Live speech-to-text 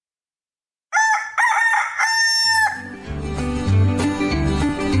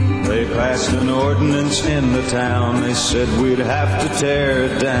passed an ordinance in the town. They said we'd have to tear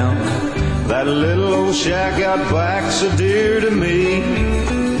it down. That little old shack out back's so dear to me.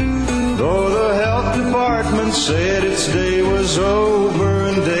 Though the health department said its day was over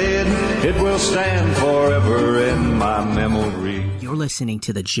and dead, it will stand forever in my memory. You're listening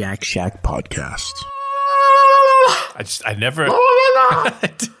to the Jack Shack podcast. I never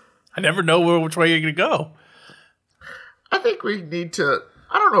know which way you're going to go. I think we need to,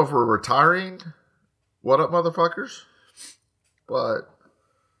 I don't know if we're retiring What Up Motherfuckers, but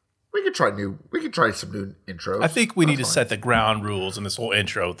we could try some new intros. I think we need to set the ground rules in this whole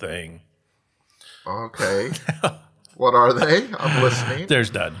intro thing. Okay. What are they? I'm listening.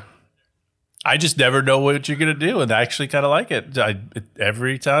 There's none. I just never know what you're going to do, and I actually kind of like it.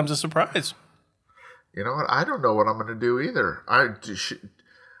 Every time's a surprise. You know what? I don't know what I'm going to do either.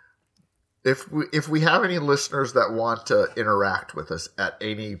 If we have any listeners that want to interact with us at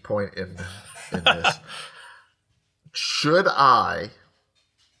any point in this, should I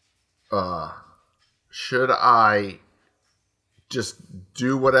just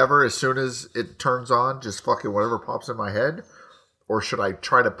do whatever as soon as it turns on, just fucking whatever pops in my head? Or should I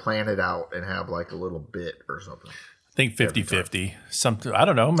try to plan it out and have like a little bit or something? I think 50-50. I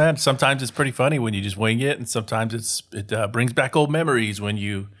don't know, man. Sometimes it's pretty funny when you just wing it, and sometimes it brings back old memories when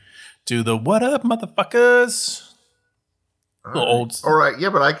you do the "What up, motherfuckers." All right, yeah,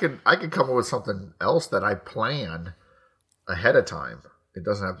 but I could come up with something else that I plan ahead of time. It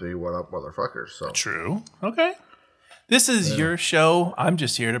doesn't have to be "What up, motherfuckers." So true. Okay, this is your show. I'm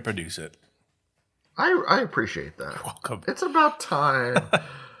just here to produce it. I appreciate that. You're welcome. It's about time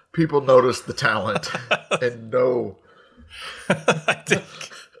people notice the talent and know.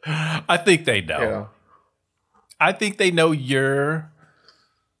 I think they know. Yeah. I think they know you're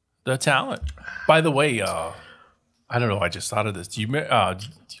the talent. By the way, I don't know. I just thought of this. Do you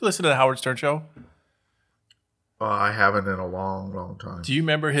listen to the Howard Stern show? I haven't in a long, long time. Do you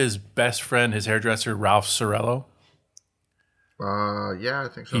remember his best friend, his hairdresser, Ralph Sorello? Yeah, I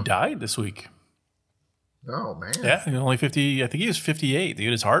think so. He died this week. Oh, man. Yeah, he was only 50. I think he was 58.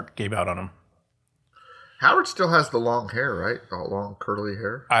 Dude, his heart gave out on him. Howard still has the long hair, right? The long curly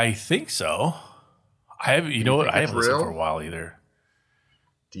hair. I think so. I haven't listened for a while either.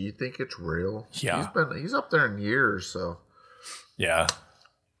 Do you think it's real? Yeah. He's up there in years, so. Yeah.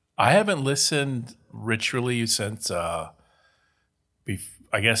 I haven't listened ritually since I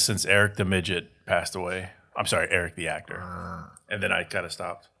guess since Eric the Midget passed away. I'm sorry, Eric the actor. And then I kind of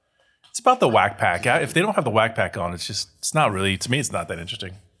stopped. It's about the Whack Pack. If they don't have the Whack Pack on, it's not really, to me, it's not that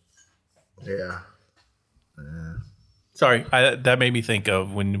interesting. Yeah. Sorry, that made me think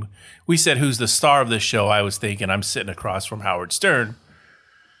of when we said who's the star of this show. I was thinking I'm sitting across from Howard Stern.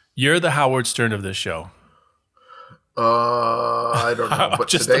 You're the Howard Stern of this show. I don't know. But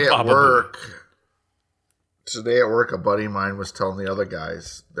today at work, a buddy of mine was telling the other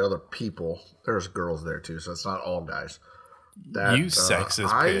guys, the other people, there's girls there too, so it's not all guys. That, you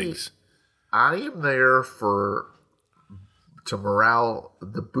sexist pigs. I am there to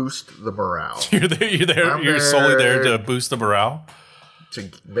boost the morale. You're there. You're solely there to boost the morale,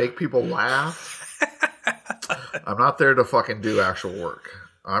 to make people laugh. I'm not there to fucking do actual work.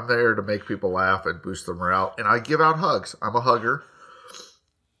 I'm there to make people laugh and boost their morale, and I give out hugs. I'm a hugger.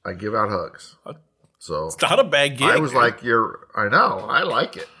 I give out hugs. So it's not a bad gig. I was like, I know. I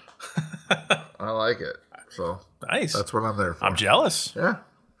like it. I like it. So nice. That's what I'm there for. I'm jealous. Yeah.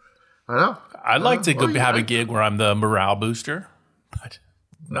 I know. I'd like to have a gig where I'm the morale booster, but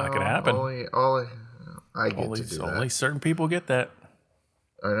not going to happen. Only I get to do that. Only certain people get that.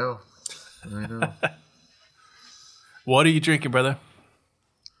 I know. What are you drinking, brother?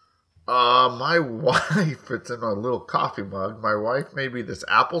 My wife, it's in a little coffee mug. My wife made me this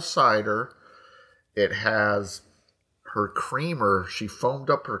apple cider. It has her creamer. She foamed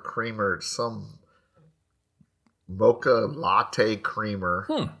up her creamer. It's some mocha latte creamer.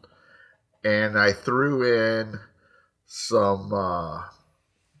 And I threw in some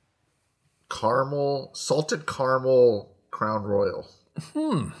salted caramel Crown Royal.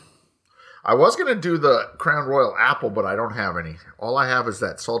 I was going to do the Crown Royal apple, but I don't have any. All I have is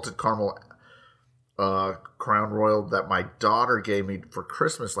that salted caramel Crown Royal that my daughter gave me for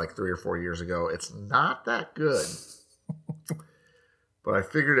Christmas like 3 or 4 years ago. It's not that good. But I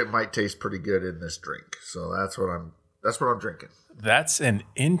figured it might taste pretty good in this drink. So that's what I'm drinking. That's an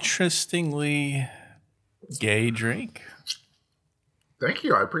interestingly gay drink. Thank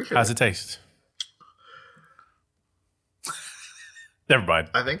you. I appreciate it. How's it taste? Never mind.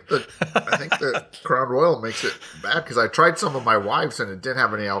 I think the Crown Royal makes it bad because I tried some of my wife's and it didn't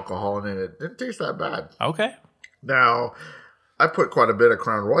have any alcohol in it. It didn't taste that bad. Okay. Now, I put quite a bit of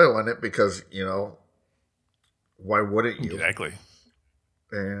Crown Royal in it because, why wouldn't you? Exactly.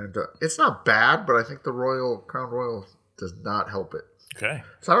 And it's not bad, but I think the Crown Royal does not help it. Okay.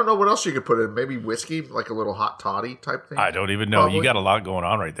 So I don't know what else you could put in. Maybe whiskey, like a little hot toddy type thing. I don't even know. Probably. You got a lot going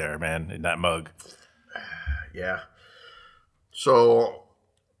on right there, man, in that mug. Yeah. So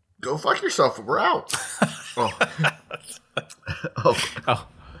go fuck yourself. We're out. Oh. Oh,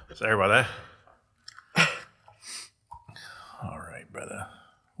 sorry about that. All right, brother.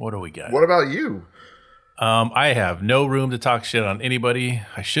 What do we got? What about you? I have no room to talk shit on anybody.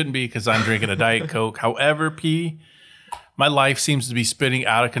 I shouldn't be because I'm drinking a Diet Coke. However, P, my life seems to be spinning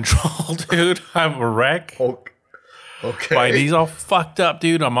out of control, dude. I'm a wreck. Okay. My knees all fucked up,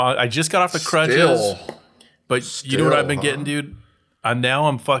 dude. I just got off the crutches. But you know what I've been getting, dude?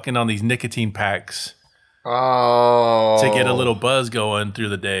 I'm fucking on these nicotine packs. Oh. To get a little buzz going through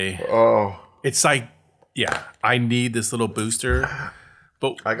the day. Oh. It's like, yeah, I need this little booster.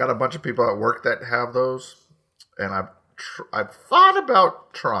 But I got a bunch of people at work that have those, and I've thought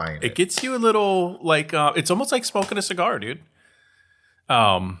about trying it. It gets you a little, like, it's almost like smoking a cigar, dude.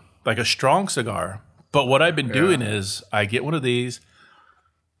 Like a strong cigar. But what I've been doing is I get one of these,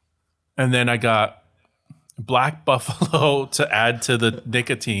 and then I got Black Buffalo to add to the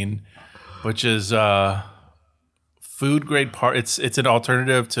nicotine, which is food grade part. It's an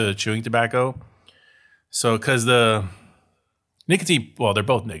alternative to chewing tobacco. So, because the nicotine, well, they're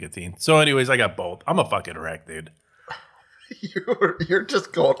both nicotine. So, anyways, I got both. I'm a fucking wreck, dude. You're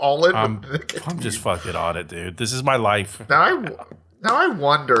just going all in. I'm just fucking on it, dude. This is my life. Now I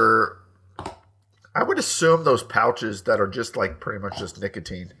wonder. I would assume those pouches that are just like pretty much just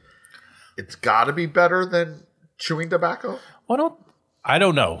nicotine. It's got to be better than chewing tobacco. I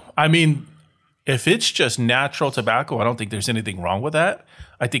don't know. I mean, if it's just natural tobacco, I don't think there's anything wrong with that.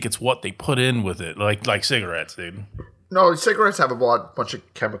 I think it's what they put in with it, like cigarettes, dude. No, cigarettes have a bunch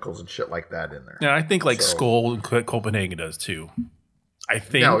of chemicals and shit like that in there. Yeah, I think Skoal and Copenhagen does too. I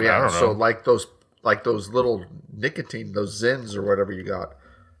think. No, yeah. I don't know. So like those little nicotine, those Zins or whatever you got.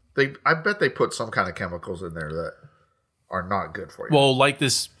 I bet they put some kind of chemicals in there that are not good for you. Well, like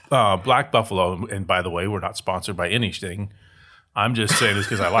this Black Buffalo, and by the way, we're not sponsored by anything. I'm just saying this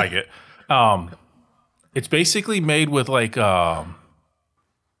because I like it. It's basically made with like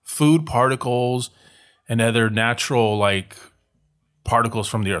food particles and other natural like particles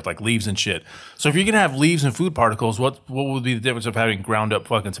from the earth, like leaves and shit. So if you're gonna have leaves and food particles, what would be the difference of having ground up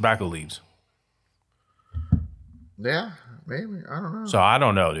fucking tobacco leaves? Yeah, maybe. I don't know. So I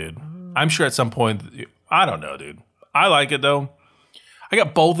don't know, dude. I'm sure at some point, I don't know, dude. I like it though. I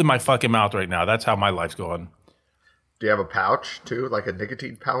got both in my fucking mouth right now. That's how my life's going. Do you have a pouch too, like a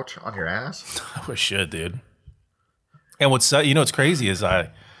nicotine pouch on your ass? I should, dude. And what's crazy is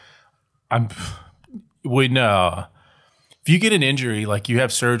I'm when if you get an injury, like you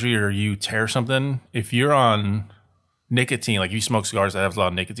have surgery or you tear something, if you're on nicotine, like you smoke cigars that have a lot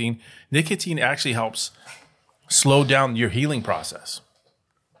of nicotine actually helps slow down your healing process.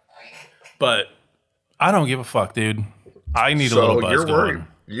 But I don't give a fuck, dude. I need a little buzz going.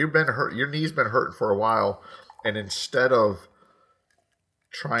 You've been hurt. Your knee's been hurting for a while, and instead of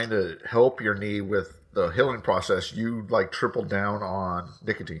trying to help your knee with the healing process, you like triple down on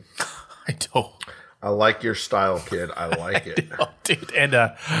nicotine. I don't. I like your style, kid. I like it, dude. And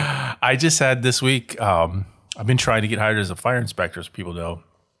I just had this week. I've been trying to get hired as a fire inspector, as people know.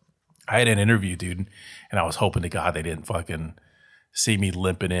 I had an interview, dude, and I was hoping to God they didn't fucking see me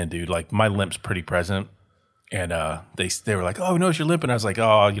limping in, dude. Like my limp's pretty present. And they were like, "Oh, no, you're limping." I was like,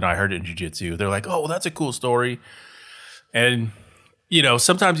 "Oh, I heard it in jiu-jitsu." They're like, "Oh, well, that's a cool story." And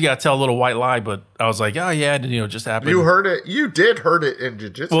sometimes you gotta tell a little white lie, but I was like, "Oh yeah, it just happened." You heard it. You did heard it in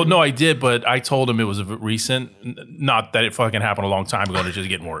jiu-jitsu. Well, no, I did, but I told him it was recent. Not that it fucking happened a long time ago, and it's just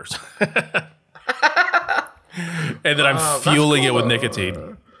getting worse. And then I'm fueling it with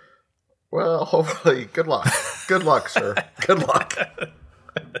nicotine. Well, hopefully, good luck. Good luck, sir. Good luck.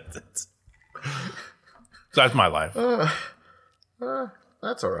 So that's my life. That's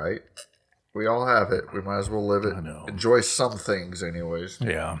all right. We all have it. We might as well live it. I know. Enjoy some things anyways.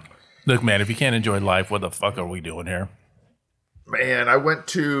 Yeah. Look, man, if you can't enjoy life, what the fuck are we doing here? Man,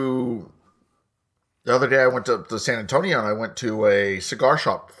 the other day I went to San Antonio and I went to a cigar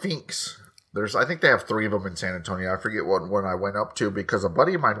shop, Finks. I think they have 3 of them in San Antonio. I forget what one I went up to because a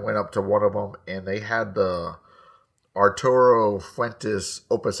buddy of mine went up to one of them and they had the Arturo Fuentes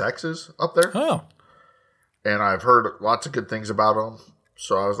Opus X's up there. Oh. And I've heard lots of good things about them.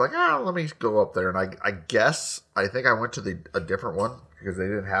 So I was like, let me go up there. And I think I went to a different one because they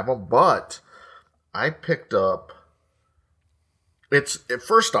didn't have them. But I picked up,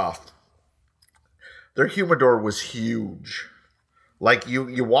 first off, their humidor was huge. Like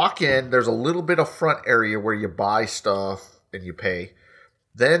you walk in, there's a little bit of front area where you buy stuff and you pay.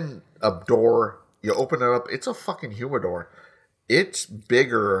 Then a door, you open it up. It's a fucking humidor. It's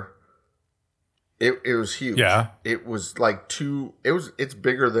bigger. It was huge. Yeah. It was like it's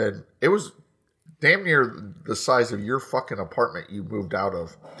bigger than, it was damn near the size of your fucking apartment you moved out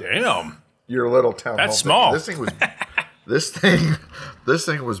of. Damn. Your little town. That's small. This thing was, this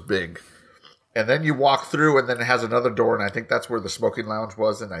thing was big. And then you walk through, and then it has another door, and I think that's where the smoking lounge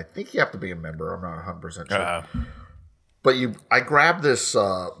was. And I think you have to be a member. I'm not 100% sure. But I grabbed this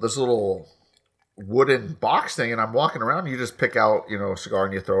little wooden box thing, and I'm walking around. And you just pick out, a cigar,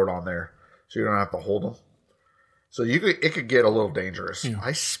 and you throw it on there, so you don't have to hold them. So it could get a little dangerous. Yeah.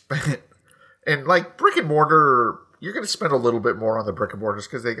 I spent, and like brick and mortar, you're going to spend a little bit more on the brick and mortar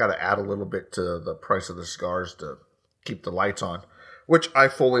just because they got to add a little bit to the price of the cigars to keep the lights on. Which I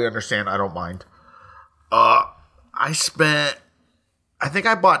fully understand. I don't mind. I think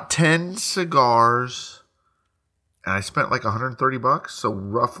I bought 10 cigars, and I spent like $130, so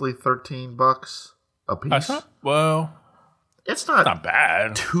roughly $13 a piece. That's not, well, it's not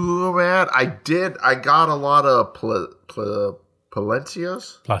bad. Too bad. I got a lot of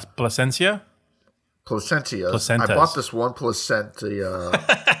Placencias. Placencia? Placentas. I bought this one placenta.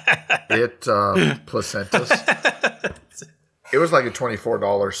 Placentas. It was like a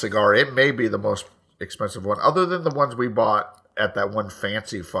 $24 cigar. It may be the most expensive one, other than the ones we bought at that one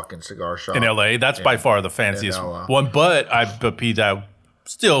fancy fucking cigar shop in LA. That's by far the fanciest one, but that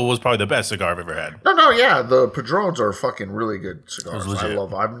still was probably the best cigar I've ever had. No, yeah, the Padrones are fucking really good cigars. I love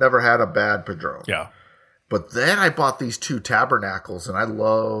them. I've never had a bad Padron. Yeah, but then I bought these 2 Tabernacles, and I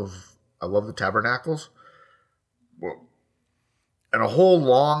love the Tabernacles. Well, and a whole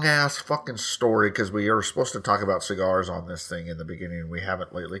long-ass fucking story, because we are supposed to talk about cigars on this thing in the beginning, and we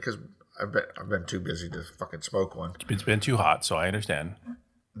haven't lately, because I've been too busy to fucking smoke one. It's been too hot, so I understand.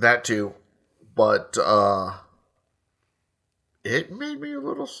 That too. But it made me a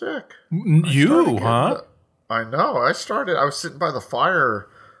little sick. You, huh? I know. I was sitting by the fire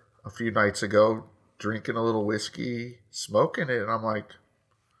a few nights ago, drinking a little whiskey, smoking it, and I'm like,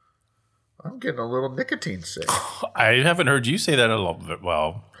 I'm getting a little nicotine sick. I haven't heard you say that in a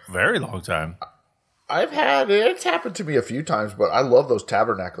very long time. It's happened to me a few times, but I love those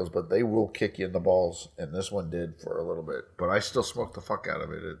Tabernacles, but they will kick you in the balls, and this one did for a little bit. But I still smoke the fuck out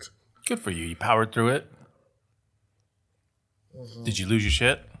of it. It's good for you. You powered through it. Mm-hmm. Did you lose your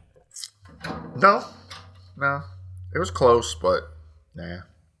shit? No. It was close, but nah.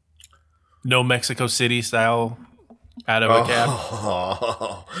 No Mexico City style out of a cab?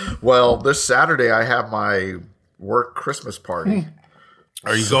 Well, this Saturday I have my work Christmas party.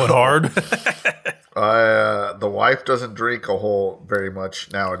 Are you going hard? The wife doesn't drink very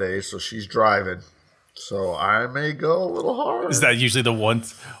much nowadays, so she's driving. So I may go a little hard. Is that usually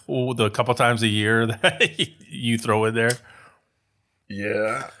the couple times a year that you throw in there?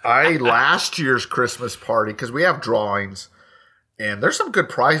 Yeah. Last year's Christmas party, because we have drawings, and there's some good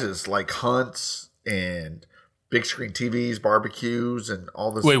prizes like hunts and big screen TVs, barbecues, and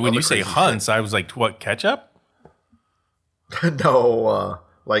all this. Wait, when you say hunts, shit. I was like, what, ketchup? No,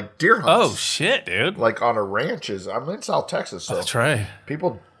 like deer hunts. Oh, shit, dude. Like on a ranches. I'm in South Texas, so that's right.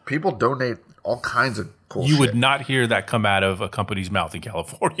 People donate all kinds of cool shit. You would shit. not hear that come out of a company's mouth in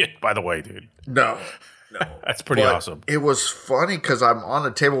California, by the way, dude. No. That's pretty awesome. It was funny because I'm on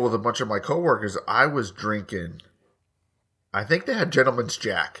a table with a bunch of my coworkers. I was drinking, I think they had Gentleman's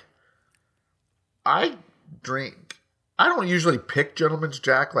Jack. I don't usually pick Gentleman's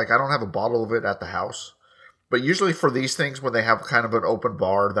Jack. Like, I don't have a bottle of it at the house. But usually for these things, when they have kind of an open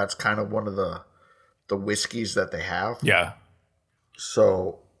bar, that's kind of one of the whiskeys that they have. Yeah.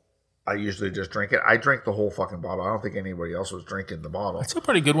 So I usually just drink it. I drank the whole fucking bottle. I don't think anybody else was drinking the bottle. That's a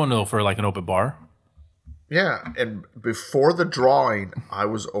pretty good one, though, for like an open bar. Yeah. And before the drawing, I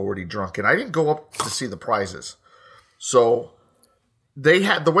was already drunk. And I didn't go up to see the prizes. So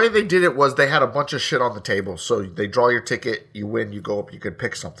the way they did it was they had a bunch of shit on the table. So they draw your ticket, you win, you go up, you could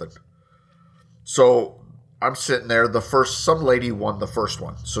pick something. So I'm sitting there. Some lady won the first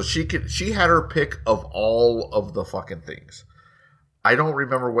one. So she had her pick of all of the fucking things. I don't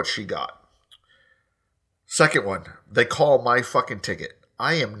remember what she got. Second one, they call my fucking ticket.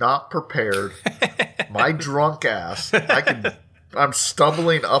 I am not prepared. My drunk ass. I'm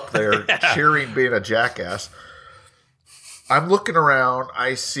stumbling up there, cheering, being a jackass. I'm looking around.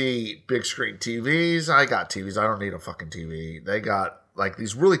 I see big screen TVs. I got TVs. I don't need a fucking TV. They got like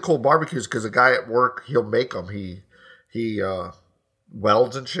these really cool barbecues because a guy at work, he'll make them. He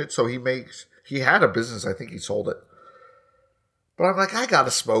welds and shit. So he had a business. I think he sold it. But I'm like, I got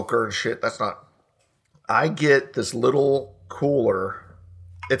a smoker and shit. I get this little cooler.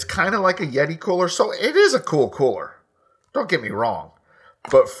 It's kind of like a Yeti cooler, so it is a cool cooler. Don't get me wrong.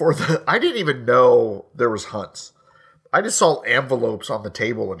 But I didn't even know there was hunts. I just saw envelopes on the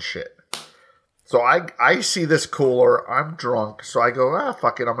table and shit. So I see this cooler. I'm drunk. So I go,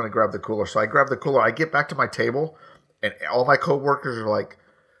 fuck it. I'm going to grab the cooler. So I grab the cooler. I get back to my table, and all my coworkers are like,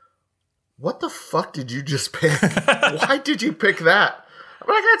 what the fuck did you just pick? Why did you pick that? I'm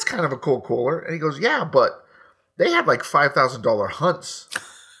like, that's kind of a cool cooler. And he goes, yeah, but they had like $5,000 hunts,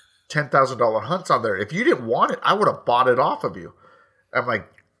 $10,000 hunts on there. If you didn't want it, I would have bought it off of you. I'm like,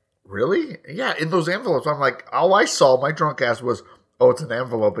 really? Yeah, in those envelopes. I'm like, all I saw, my drunk ass was, oh, it's an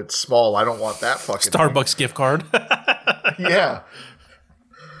envelope. It's small. I don't want that fucking Starbucks gift card. Yeah.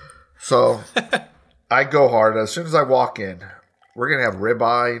 So I go hard. As soon as I walk in, we're going to have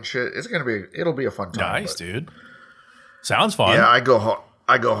ribeye and shit. It'll be a fun time. Nice, dude. Sounds fun. Yeah, I go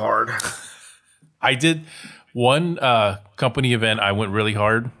hard. I did one company event. I went really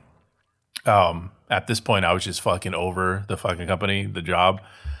hard. At this point, I was just fucking over the fucking company, the job.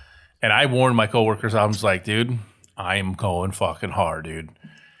 And I warned my coworkers, I was like, dude, I am going fucking hard, dude.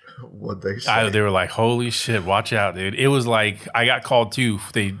 What'd they say? They were like, holy shit, watch out, dude. It was like, I got called too.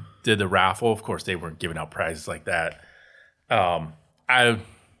 They did the raffle. Of course, they weren't giving out prizes like that. I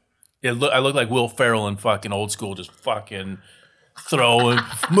looked like Will Ferrell in fucking Old School, just fucking throwing,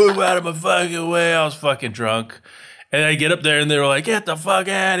 move out of my fucking way. I was fucking drunk. And I get up there and they were like, get the fuck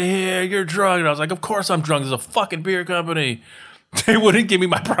out of here. You're drunk. And I was like, of course I'm drunk. There's a fucking beer company. They wouldn't give me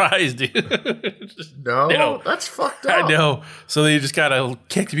my prize, dude. No, that's fucked up. I know. So they just kind of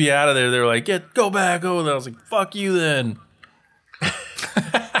kicked me out of there. They were like, go back over there. I was like, fuck you then.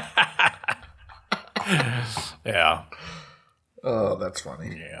 Yeah. Oh, that's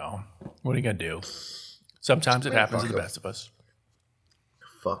funny. Yeah. What are you going to do? Sometimes it happens to the best of us.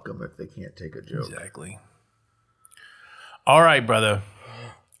 Fuck them if they can't take a joke. Exactly. All right, brother.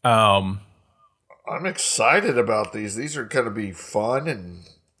 I'm excited about these. These are going to be fun, and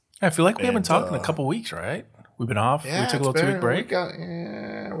I feel like we haven't talked in a couple weeks, right? We've been off. Yeah, we took a little 2-week break.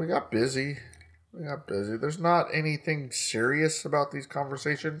 We got busy. There's not anything serious about these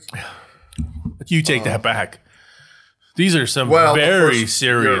conversations. You take that back. These are some very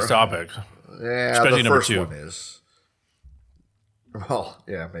serious topics. Yeah, especially the number first 2. one is. Well,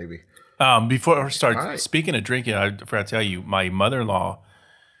 yeah, maybe. Before I start speaking of drinking, I forgot to tell you, my mother-in-law,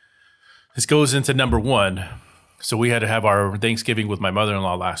 this goes into number 1. So we had to have our Thanksgiving with my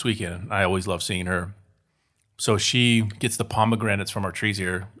mother-in-law last weekend. I always love seeing her. So she gets the pomegranates from our trees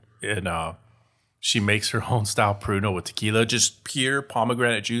here, and she makes her own style Pruno with tequila, just pure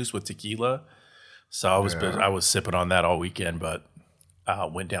pomegranate juice with tequila. So I was sipping on that all weekend, but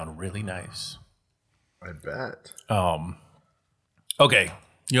went down really nice. I bet. Okay.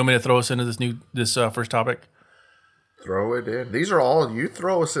 You want me to throw us into this first topic? Throw it in. These are all, you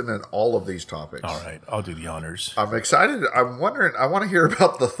throw us in all of these topics. All right. I'll do the honors. I'm excited. I'm wondering, I want to hear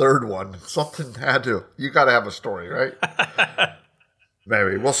about the third one. Something you got to have a story, right?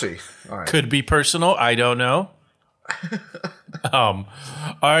 Maybe. We'll see. All right. Could be personal. I don't know. All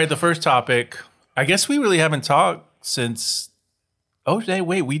right. The first topic, I guess we really haven't talked since,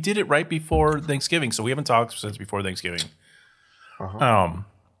 wait, we did it right before Thanksgiving. So we haven't talked since before Thanksgiving.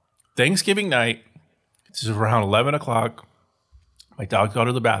 Thanksgiving night, this is around 11 o'clock. My dog got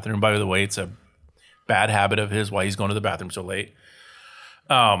to the bathroom. By the way, it's a bad habit of his why he's going to the bathroom so late.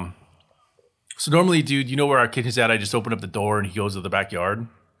 So normally, dude, you know where our kitchen's at? I just open up the door and he goes to the backyard.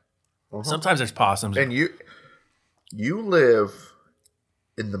 Sometimes there's possums. And you live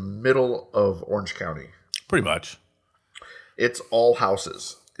in the middle of Orange County. Pretty much. It's all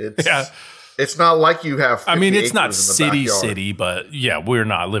houses. It's not like you have 50 it's not city, but yeah, we're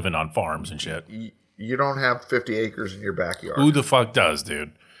not living on farms and shit. You don't have 50 acres in your backyard. Who the fuck does,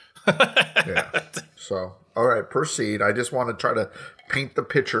 dude? Yeah. So, all right, proceed. I just want to try to paint the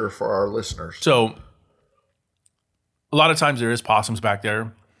picture for our listeners. So, a lot of times there is possums back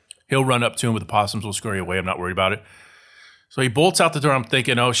there. He'll run up to him with the possums. Will scurry away. I'm not worried about it. So he bolts out the door. I'm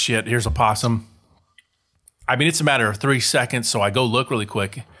thinking, oh shit, here's a possum. I mean, it's a matter of 3 seconds. So I go look really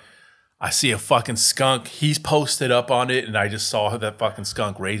quick. I see a fucking skunk. He's posted up on it, and I just saw that fucking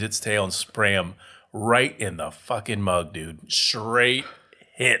skunk raise its tail and spray him right in the fucking mug, dude. Straight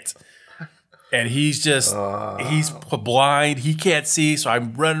hit. And he's just, he's blind. He can't see, so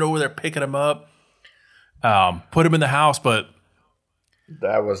I'm running over there picking him up. Put him in the house, but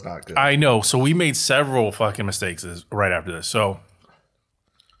that was not good. I know. So we made several fucking mistakes right after this. So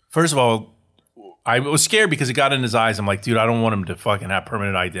first of all, I was scared because it got in his eyes. I'm like, dude, I don't want him to fucking have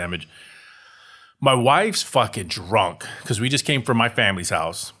permanent eye damage. My wife's fucking drunk because we just came from my family's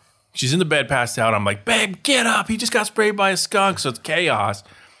house. She's in the bed, passed out. I'm like, babe, get up. He just got sprayed by a skunk. So it's chaos.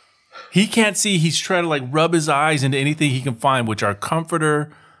 He can't see. He's trying to like rub his eyes into anything he can find, which our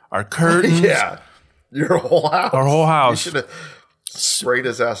comforter, our curtains. Yeah. Your whole house. Our whole house. You should have sprayed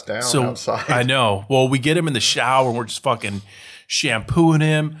his ass down outside. I know. Well, we get him in the shower and we're just fucking shampooing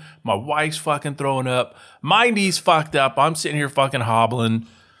him. My wife's fucking throwing up. My knee's fucked up. I'm sitting here fucking hobbling.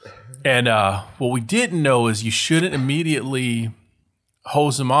 And what we didn't know is you shouldn't immediately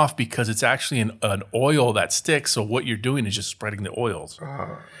hose them off because it's actually an oil that sticks. So what you're doing is just spreading the oils.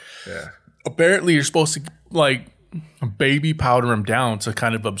 Yeah. Apparently, you're supposed to like baby powder them down to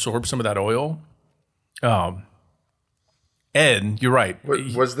kind of absorb some of that oil. And you're right.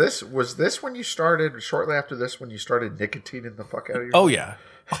 Was this when you started? Shortly after this, when you started nicotine the fuck out of your? Oh yeah.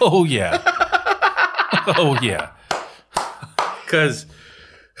 Oh yeah. Oh yeah. Because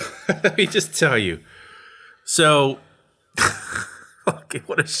let me just tell you. So. Okay,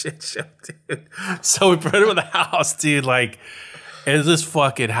 what a shit show, dude. So we put him in the house, dude. Like, and this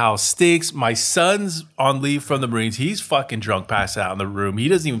fucking house stinks. My son's on leave from the Marines. He's fucking drunk, passed out in the room. He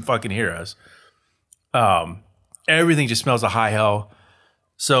doesn't even fucking hear us. Everything just smells of high hell.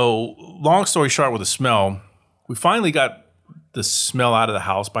 So, long story short, with the smell, we finally got the smell out of the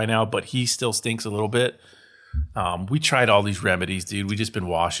house by now, but he still stinks a little bit. We tried all these remedies, dude. We just been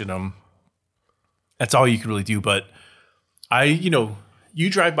washing them. That's all you can really do, but you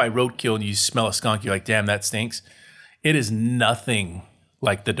drive by roadkill and you smell a skunk, you're like, damn, that stinks. It is nothing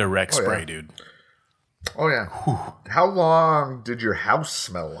like the direct spray, dude. Oh, yeah. Whew. How long did your house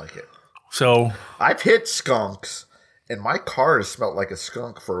smell like it? So I've hit skunks, and my car has smelled like a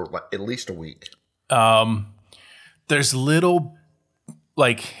skunk for like at least a week. There's little,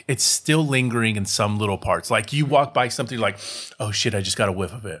 like, it's still lingering in some little parts. Like, you walk by something like, oh, shit, I just got a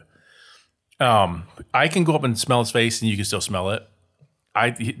whiff of it. I can go up and smell his face and you can still smell it.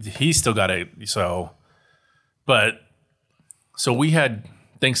 He's still got it. So we had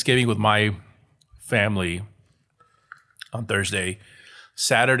Thanksgiving with my family on Thursday.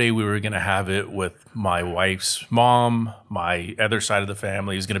 Saturday, we were going to have it with my wife's mom, my other side of the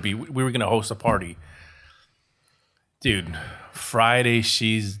family. We were going to host a party. Dude, Friday,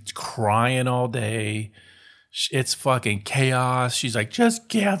 she's crying all day. It's fucking chaos. She's like, just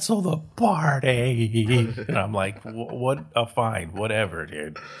cancel the party. And I'm like, what? Fine, whatever,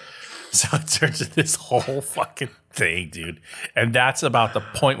 dude. So it turns into this whole fucking thing, dude. And that's about the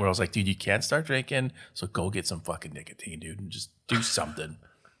point where I was like, dude, you can't start drinking. So go get some fucking nicotine, dude, and just do something.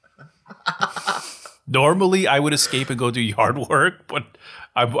 Normally, I would escape and go do yard work, but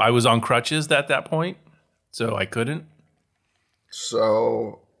I was on crutches at that point, so I couldn't.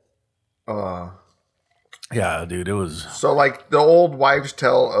 So, yeah, dude, it was... So, like, the old wives'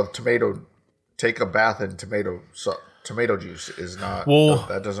 tale of take a bath in tomato juice is not... Well,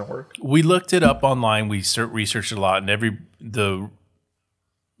 that doesn't work? We looked it up online. We researched it a lot, and the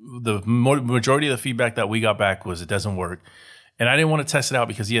majority of the feedback that we got back was it doesn't work. And I didn't want to test it out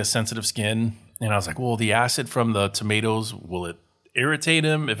because he has sensitive skin. And I was like, well, the acid from the tomatoes, will it irritate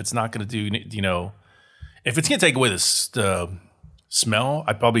him? If it's not going to do, if it's going to take away the smell,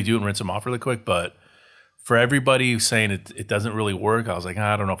 I'd probably do it and rinse him off really quick, but... For everybody saying it doesn't really work, I was like,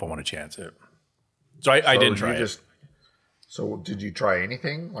 I don't know if I want to chance it. So I didn't try it. So did you try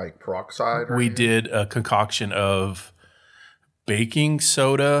anything like peroxide? We did a concoction of baking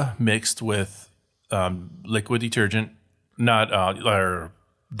soda mixed with liquid detergent, not or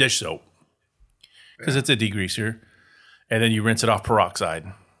dish soap, because it's a degreaser, and then you rinse it off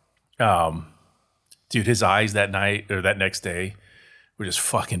peroxide. Dude, his eyes that night or that next day were just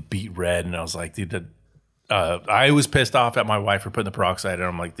fucking beet red, and I was like, dude. I was pissed off at my wife for putting the peroxide in.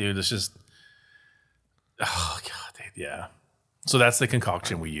 I'm like, dude, this just... Oh, God, dude, yeah. So that's the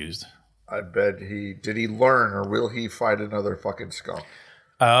concoction we used. I bet did he learn or will he fight another fucking skunk?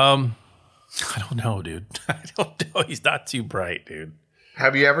 I don't know, dude. I don't know. He's not too bright, dude.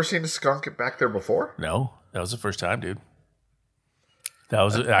 Have you ever seen a skunk back there before? No, that was the first time, dude.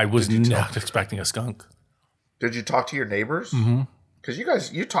 I was not expecting a skunk. Did you talk to your neighbors? Mm-hmm.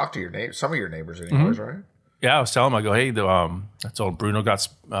 Because you talk to your some of your neighbors anyways, mm-hmm. right? Yeah, I was telling them, I go, hey, I told Bruno got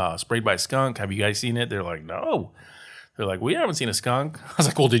sprayed by a skunk. Have you guys seen it? They're like, no. They're like, we haven't seen a skunk. I was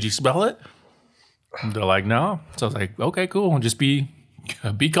like, well, did you smell it? And they're like, no. So I was like, okay, cool. Just be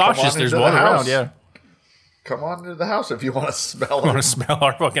cautious. There's one around, yeah. Come on into the house if you want to smell it. Want to smell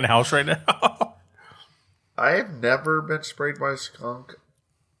our fucking house right now? I have never been sprayed by a skunk.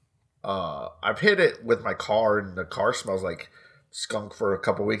 I've hit it with my car, and the car smells like skunk for a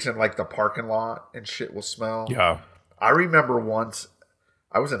couple weeks, and like the parking lot and shit will smell. Yeah. I remember once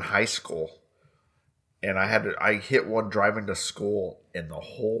I was in high school, and I hit one driving to school, and the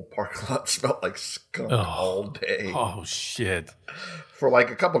whole parking lot smelled like skunk all day. Oh, shit. For like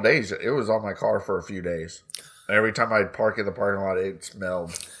a couple days, it was on my car for a few days. Every time I'd park in the parking lot, it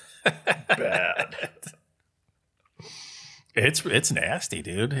smelled bad. It's nasty,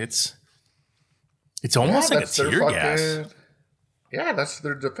 dude. It's almost like a tear gas. Yeah, that's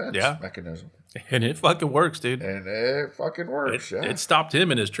their defense mechanism. And it fucking works, dude. And it fucking works, It stopped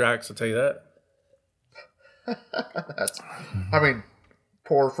him in his tracks, I'll tell you that. I mean,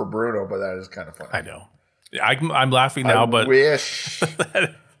 poor for Bruno, but that is kind of funny. I know. I'm laughing now, but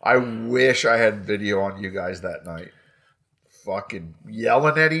I wish I had video on you guys that night. Fucking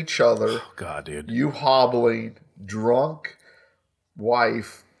yelling at each other. Oh, God, dude. You hobbling, drunk,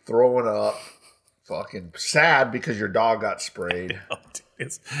 wife throwing up, fucking sad because your dog got sprayed. Know,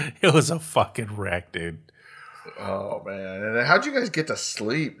 it was a fucking wreck, dude. Oh, man. And how'd you guys get to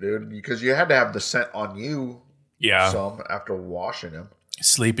sleep, dude? Because you had to have the scent on you some after washing him.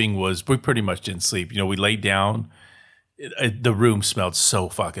 Sleeping we pretty much didn't sleep. You know, we laid down. The room smelled so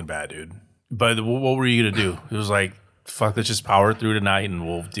fucking bad, dude. But what were you going to do? It was like, fuck, let's just power through tonight and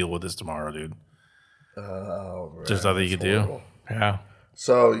we'll deal with this tomorrow, dude. Oh, man. There's nothing you could do. Yeah.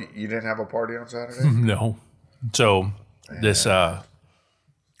 So you didn't have a party on Saturday? No. So this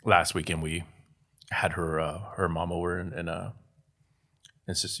last weekend we had her mom over and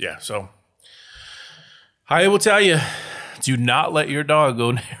it's just so I will tell you, do not let your dog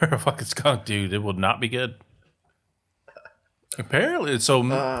go near a fucking skunk, dude. It will not be good. Apparently, so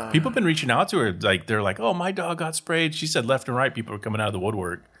people have been reaching out to her. Like they're like, "Oh, my dog got sprayed." She said left and right, people are coming out of the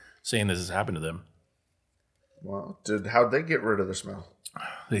woodwork saying this has happened to them. Well, how'd they get rid of the smell?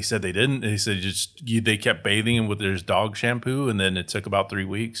 They said they didn't. They said they kept bathing him with their dog shampoo, and then it took about 3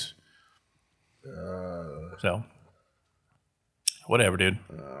 weeks. So, whatever, dude.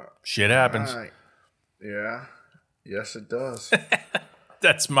 Shit happens. Yeah. Yes, it does.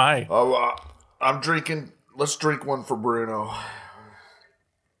 That's my. Oh, I'm drinking. Let's drink one for Bruno.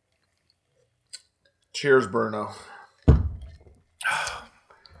 Cheers, Bruno.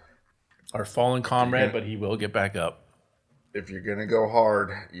 Our fallen comrade, but he will get back up. If you're going to go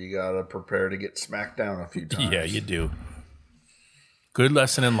hard, you got to prepare to get smacked down a few times. Yeah, you do. Good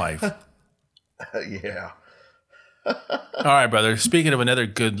lesson in life. Yeah. All right, brother. Speaking of another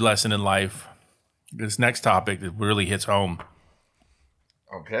good lesson in life, this next topic that really hits home.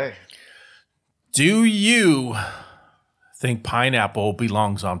 Okay. Do you think pineapple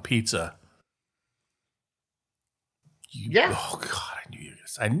belongs on pizza? Yeah. Oh, God, I knew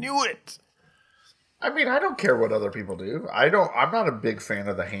this. I knew it. I mean, I don't care what other people do. I'm not a big fan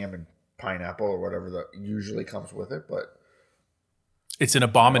of the ham and pineapple or whatever that usually comes with it, but it's an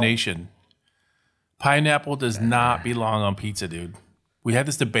abomination. Pineapple does not belong on pizza, dude. We had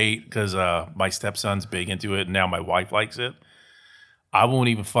this debate because my stepson's big into it, and now my wife likes it. I won't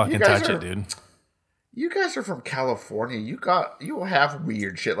even fucking touch it, dude. You guys are from California. You have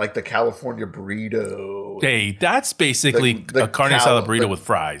weird shit like the California burrito. Hey, that's basically a carne asada burrito with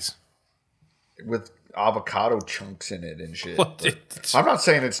fries. With avocado chunks in it and shit. What? I'm not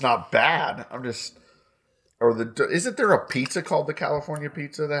saying it's not bad. I'm just... Isn't there a pizza called the California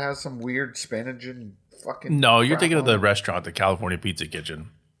Pizza that has some weird spinach and fucking... No, you're thinking of the restaurant, the California Pizza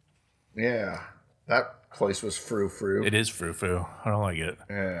Kitchen. Yeah. That place was frou-frou. It is frou-frou. I don't like it.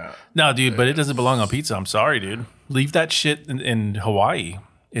 Yeah. No, dude, but it doesn't belong on pizza. I'm sorry, dude. Leave that shit in Hawaii.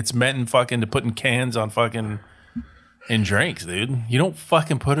 It's meant in fucking to put in cans on fucking... in drinks, dude. You don't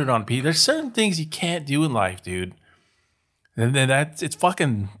fucking put it on pizza. There's certain things you can't do in life, dude. And then it's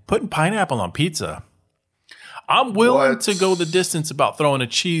fucking putting pineapple on pizza. I'm willing to go the distance about throwing a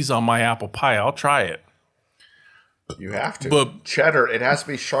cheese on my apple pie. I'll try it. You have to. But cheddar. It has to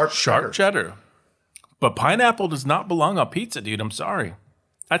be sharp cheddar. But pineapple does not belong on pizza, dude. I'm sorry.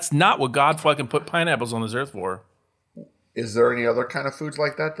 That's not what God fucking put pineapples on this earth for. Is there any other kind of foods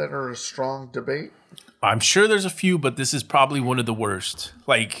like that are a strong debate? I'm sure there's a few, but this is probably one of the worst.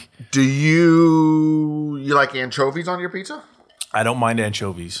 Like, do you like anchovies on your pizza? I don't mind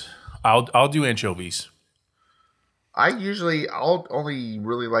anchovies. I'll do anchovies. I'll only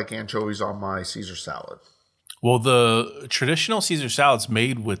really like anchovies on my Caesar salad. Well, the traditional Caesar salad's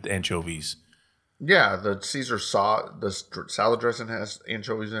made with anchovies. Yeah, the salad dressing has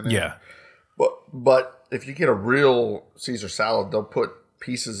anchovies in it. Yeah. But if you get a real Caesar salad, they'll put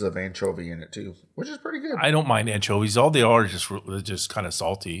pieces of anchovy in it too, which is pretty good. I don't mind anchovies. All they are is just kind of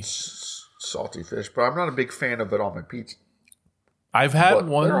salty. Salty fish, but I'm not a big fan of it on my pizza. I've had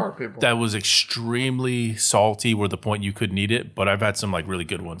one that was extremely salty where the point you couldn't eat it, but I've had some like really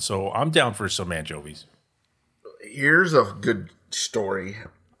good ones. So I'm down for some anchovies. Here's a good story.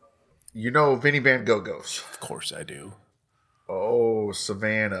 You know Vinny Van Go-Go's? Of course I do. Oh,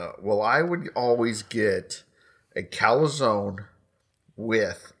 Savannah. Well, I would always get a calzone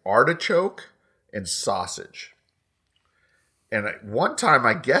with artichoke and sausage. And one time,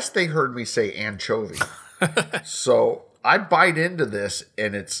 I guess they heard me say anchovy. So I bite into this,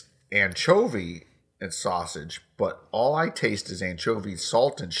 and it's anchovy and sausage, but all I taste is anchovy,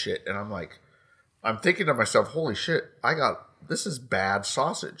 salt, and shit. And I'm thinking to myself, holy shit, this is bad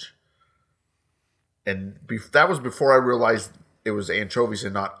sausage. And that was before I realized it was anchovies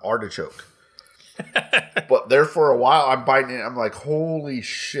and not artichoke. But there for a while, I'm biting it. I'm like, holy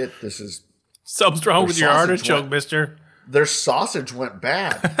shit, this is... Something's wrong with your artichoke, mister. Their sausage went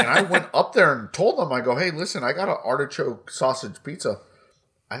bad. And I went up there and told them, I go, hey, listen, I got an artichoke sausage pizza.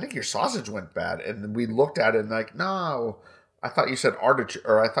 I think your sausage went bad. And we looked at it and like, no, I thought you said artichoke,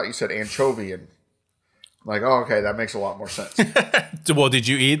 or I thought you said anchovy. And I'm like, oh, okay, that makes a lot more sense. Well, did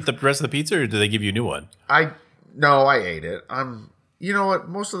you eat the rest of the pizza, or did they give you a new one? No, I ate it. You know what?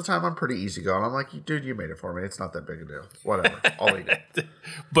 Most of the time, I'm pretty easygoing. I'm like, dude, you made it for me. It's not that big a deal. Whatever. I'll eat it.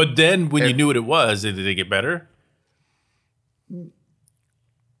 But then when you knew what it was, did it get better?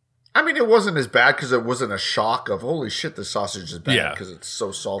 I mean, it wasn't as bad because it wasn't a shock of, holy shit, the sausage is bad because it's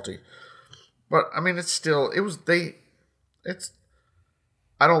so salty. But, I mean, it's still, I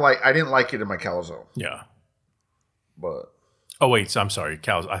didn't like it in my calzone. Yeah. But. Oh, wait, so I'm sorry.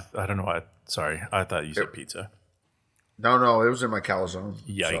 I don't know why. Sorry. I thought you said pizza. No, it was in my calzone.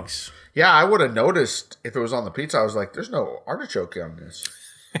 Yikes. So. Yeah, I would have noticed if it was on the pizza. I was like, there's no artichoke on this.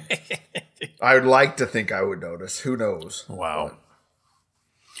 I would like to think I would notice. Who knows? Wow. But,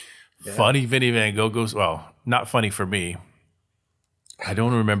 yeah. Funny Vinny Van Gogh goes, well, not funny for me. I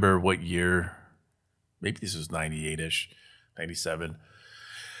don't remember what year. Maybe this was 98-ish, 97.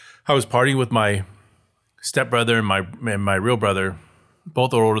 I was partying with my stepbrother and my real brother.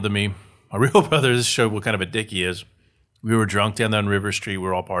 Both are older than me. My real brother, this showed what kind of a dick he is. We were drunk down on River Street. We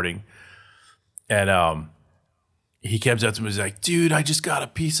were all partying. And he comes up to me and he's like, dude, I just got a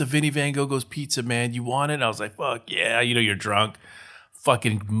piece of Vinny Van Gogh's pizza, man. You want it? And I was like, fuck yeah. You're drunk.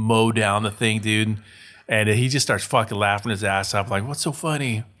 Fucking mow down the thing, dude. And he just starts fucking laughing his ass off. Like, what's so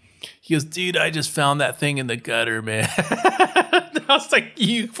funny? He goes, dude, I just found that thing in the gutter, man. I was like,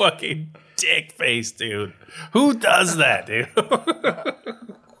 you fucking dick face, dude. Who does that, dude?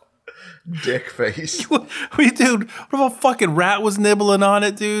 Dick face. Dude, what if a fucking rat was nibbling on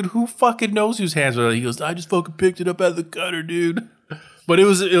it, dude? Who fucking knows whose hands were? He goes, I just fucking picked it up out of the gutter, dude. But it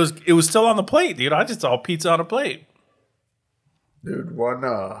was still on the plate, dude. I just saw pizza on a plate. Dude,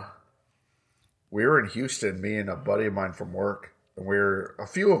 we were in Houston, me and a buddy of mine from work, and a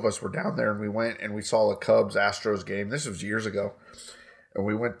few of us were down there, and we went and we saw the Cubs-Astros game. This was years ago. And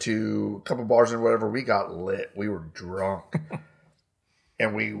we went to a couple bars and whatever. We got lit. We were drunk.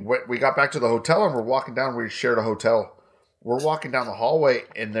 And we got back to the hotel, and we're walking down. We shared a hotel. We're walking down the hallway,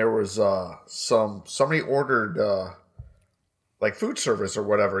 and there was somebody ordered like food service or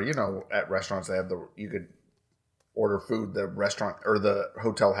whatever. You know, at restaurants they have you could order food. The restaurant or the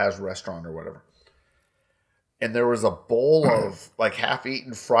hotel has restaurant or whatever. And there was a bowl of like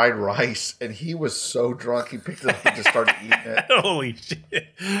half-eaten fried rice, and he was so drunk he picked it up and just started eating it. Holy shit!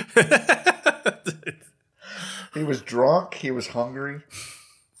 He was drunk. He was hungry.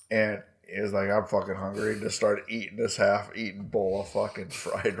 And he was like, I'm fucking hungry. And just started eating this half-eaten bowl of fucking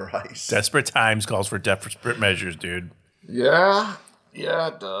fried rice. Desperate times calls for desperate measures, dude. Yeah. Yeah,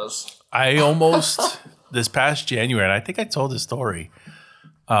 it does. I almost, this past January, and I think I told this story.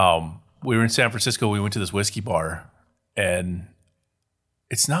 We were in San Francisco. We went to this whiskey bar. And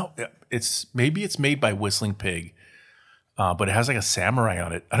maybe it's made by Whistling Pig. But it has like a samurai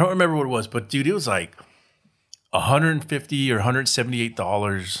on it. I don't remember what it was. But dude, it was like $150 or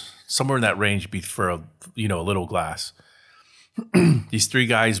 $178, somewhere in that range, for a little glass. These three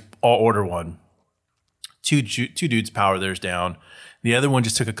guys all order one. Two dudes power theirs down. The other one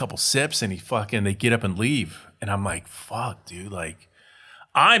just took a couple sips and they get up and leave. And I'm like, fuck, dude, like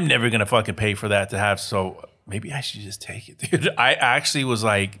I'm never gonna fucking pay for that to have. So maybe I should just take it, dude. I actually was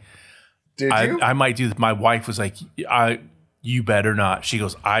like, did you? I might do. My wife was like, you better not. She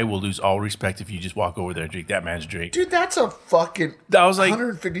goes, I will lose all respect if you just walk over there and drink that man's drink. Dude, that's a fucking I was like,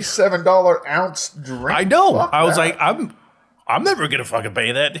 $157 ounce drink. I know. Fuck I was that. like, I'm never going to fucking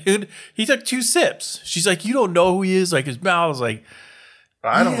pay that, dude. He took 2 sips. She's like, you don't know who he is. Like his mouth. I was like,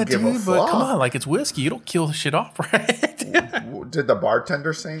 I don't give a fuck. But come on, like it's whiskey. You don't kill the shit off, right? Did the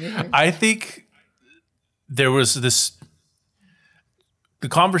bartender say anything? I think there was this... The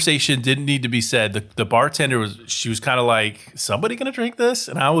conversation didn't need to be said. The bartender she was kind of like, somebody gonna drink this?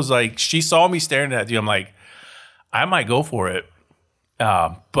 And I was like, she saw me staring at you. I'm like, I might go for it.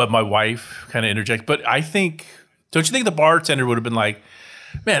 But my wife kind of interjected. But I think Don't you think the bartender would have been like,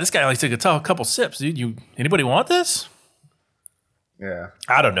 man, this guy only took a couple sips, dude. Anybody want this? Yeah.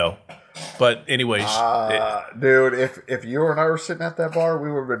 I don't know. But anyways, dude, if you and I were sitting at that bar, we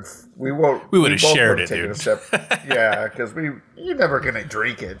would have shared it, dude. A sip. Yeah, because you're never gonna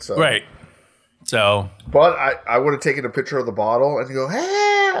drink it, so right. So, but I would have taken a picture of the bottle and go,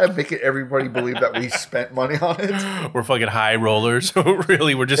 hey, and make everybody believe that we spent money on it. We're fucking high rollers.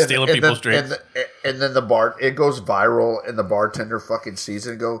 Really, we're just stealing people's drinks. And then it goes viral, and the bartender fucking sees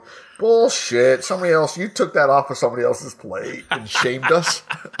it and go, bullshit, somebody else, you took that off of somebody else's plate and shamed us.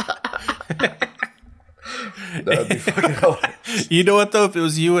 That'd be fucking hilarious. You know what, though? If it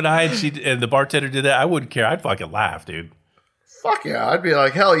was you and I and the bartender did that, I wouldn't care. I'd fucking laugh, dude. Fuck yeah. I'd be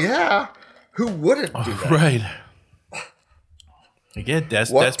like, hell yeah. Who wouldn't do that? Right. Again,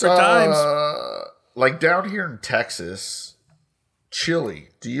 desperate times. Like down here in Texas, chili.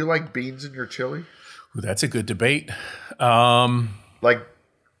 Do you like beans in your chili? Ooh, that's a good debate. Like,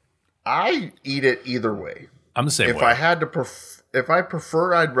 I eat it either way. I'm the same way. If I had to if I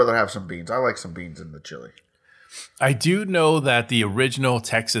prefer, I'd rather have some beans. I like some beans in the chili. I do know that the original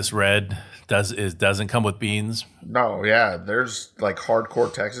Texas Red doesn't come with beans. No, yeah. There's like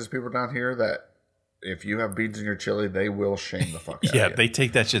hardcore Texas people down here that if you have beans in your chili, they will shame the fuck out of you. Yeah, they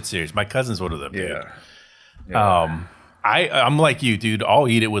take that shit serious. My cousin's one of them, dude. Yeah. I'm like you, dude. I'll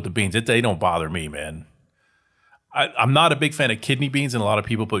eat it with the beans. They don't bother me, man. I'm not a big fan of kidney beans, and a lot of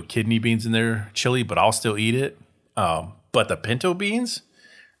people put kidney beans in their chili, but I'll still eat it. But the pinto beans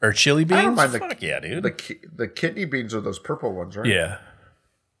or chili beans, I don't mind fuck yeah, dude. The kidney beans are those purple ones, right? Yeah.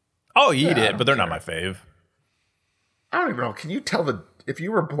 I'll eat it, but they're not my fave. I don't even know. Can you tell if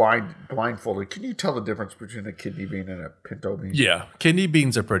you were blindfolded, can you tell the difference between a kidney bean and a pinto bean? Yeah. Kidney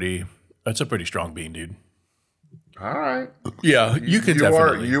beans are that's a pretty strong bean, dude. All right. Yeah, you can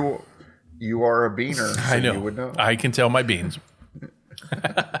definitely. You are a beaner. So I know. You would know. I can tell my beans.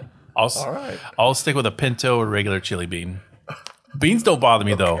 All right. I'll stick with a pinto or regular chili bean. Beans don't bother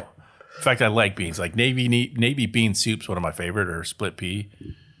me, though. In fact, I like beans. Like navy bean soup's one of my favorite, or split pea.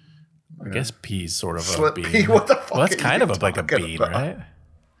 I guess pea's sort of split a bean. Pea? What the fuck? Well, that's kind of like a bean, about? right?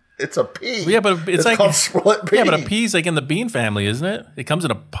 It's a pea. Well, yeah, but it's like called split pea. Yeah, but a pea's like in the bean family, isn't it? It comes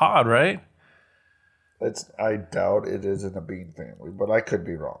in a pod, right? I doubt it is in the bean family, but I could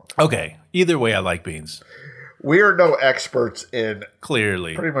be wrong. Okay. Either way, I like beans. We are no experts in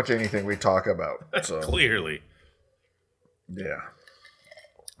Clearly. pretty much anything we talk about. So. Clearly. Yeah.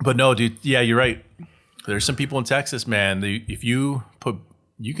 But no, dude. Yeah, you're right. There's some people in Texas, man. If you put,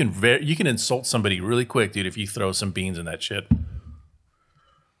 you can insult somebody really quick, dude. If you throw some beans in that shit.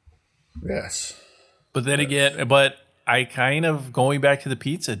 Yes. But then again, I kind of going back to the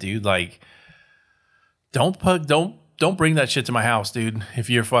pizza, dude. Like, don't bring that shit to my house, dude. If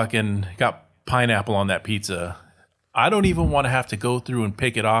you're fucking got pineapple on that pizza, I don't even want to have to go through and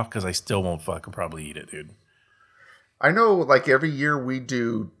pick it off because I still won't fucking probably eat it, dude. I know, like every year we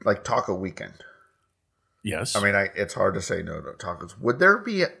do like taco weekend. Yes. I mean, it's hard to say no to tacos.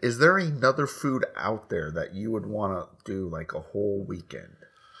 Is there another food out there that you would want to do like a whole weekend?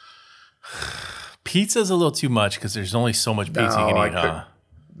 Pizza's a little too much because there's only so much pizza you can eat, huh?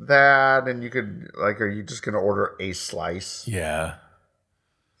 That, and you could, like, are you just going to order a slice? Yeah.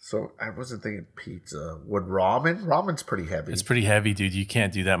 So I wasn't thinking pizza. Would ramen? Ramen's pretty heavy. It's pretty heavy, dude. You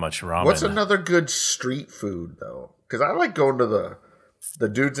can't do that much ramen. What's another good street food, though? Because I like going to the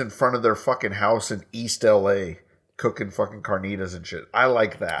dudes in front of their fucking house in East LA cooking fucking carnitas and shit. I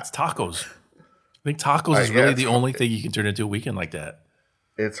like that. It's tacos. I think tacos is really the only thing you can turn into a weekend like that.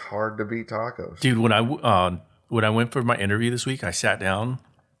 It's hard to beat tacos. Dude, when I went for my interview this week, I sat down.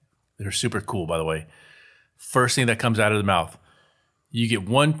 They're super cool, by the way. First thing that comes out of the mouth, you get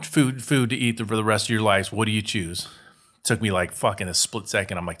one food to eat for the rest of your lives. What do you choose? Took me like fucking a split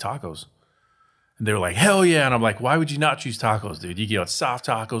second. I'm like, tacos. And they were like, hell yeah. And I'm like, why would you not choose tacos, dude? You get soft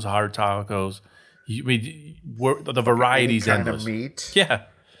tacos, hard tacos. The variety's any kind endless. Of meat. Yeah.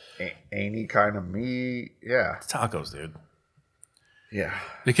 Any kind of meat. Yeah. It's tacos, dude. Yeah.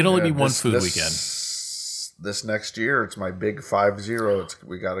 It can only be one food weekend. This next year, it's my big 5-0.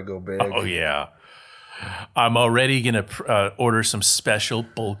 We got to go big. Oh, yeah. I'm already going to order some special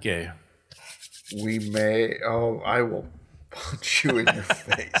pulque. We may. Oh, I will punch you in your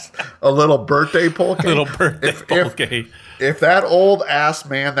face. A little birthday pulque? Pulque. If that old ass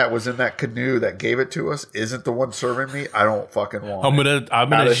man that was in that canoe that gave it to us isn't the one serving me, I don't fucking want it. I'm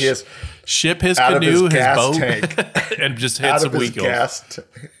gonna ship his canoe, his boat, tank, and just hit some weekos.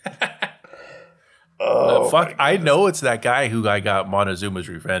 Fuck! I know it's that guy who I got Montezuma's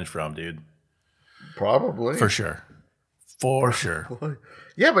Revenge from, dude. Probably for sure. For sure.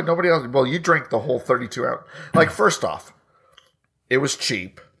 Yeah, but nobody else. Well, you drank the whole 32 ounce. Like, first off, it was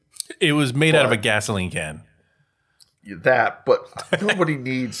cheap. It was made out of a gasoline can. But nobody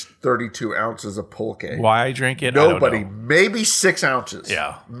needs 32 ounces of pulque. Why I drink it? Nobody. I don't know. Maybe 6 ounces.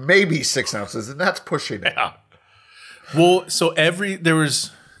 Yeah. Maybe 6 ounces, and that's pushing it. Yeah. Well, so there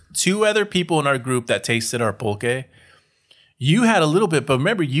was 2 other people in our group that tasted our pulque. You had a little bit, but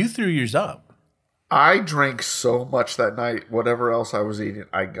remember, you threw yours up. I drank so much that night. Whatever else I was eating,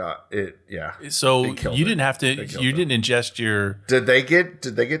 I got it. Yeah. So you didn't have to. You didn't ingest your. Did they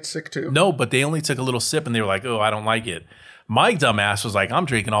get sick too? No, but they only took a little sip and they were like, "Oh, I don't like it." My dumb ass was like, "I'm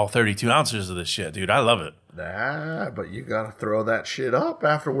drinking all 32 ounces of this shit, dude. I love it." Nah, but you gotta throw that shit up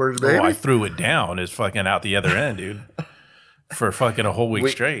afterwards, baby. Oh, I threw it down. It's fucking out the other end, dude. For fucking a whole week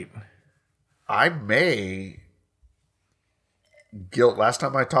straight. I may guilt. Last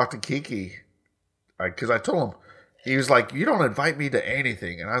time I talked to Kiki. Because I told him, he was like, "You don't invite me to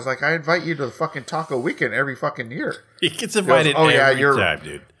anything," and I was like, "I invite you to the fucking taco weekend every fucking year." He gets invited every time,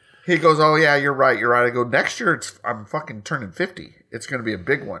 dude. He goes, "Oh yeah, you're right. I go, "Next year, I'm fucking turning 50. It's going to be a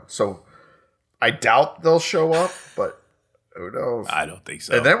big one." So I doubt they'll show up, but who knows? I don't think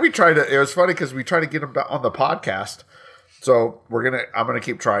so. And then it was funny because we tried to get him on the podcast. So I'm gonna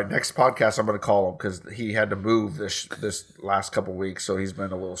keep trying. Next podcast, I'm gonna call him because he had to move this last couple weeks, so he's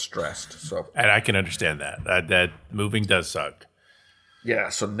been a little stressed. So, and I can understand that. That moving does suck. Yeah.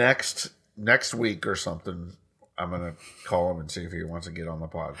 So next week or something, I'm gonna call him and see if he wants to get on the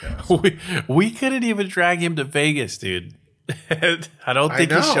podcast. We couldn't even drag him to Vegas, dude. I don't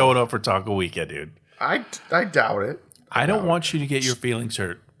think he's showing up for Taco Weekend, dude. I doubt it. I don't want you to get your feelings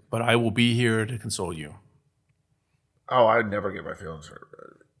hurt, but I will be here to console you. Oh, I'd never get my feelings hurt.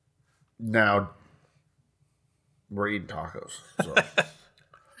 Now, we're eating tacos.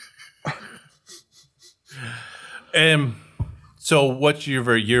 So, so what's you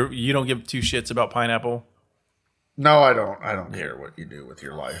don't give 2 shits about pineapple? No, I don't. I don't care what you do with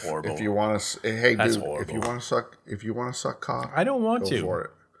your life. Horrible. If you want to, hey, That's dude, horrible. if you want to suck cock, I don't want go to. for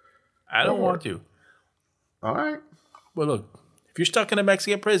it. I don't want to. All right. Well, look. If you're stuck in a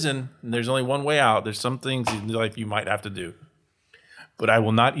Mexican prison and there's only one way out, there's some things in life you might have to do. But I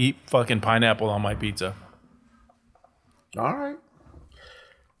will not eat fucking pineapple on my pizza. All right.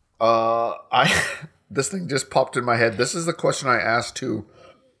 This thing just popped in my head. This is the question I asked to.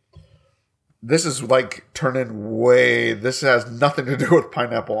 This is like turning way. This has nothing to do with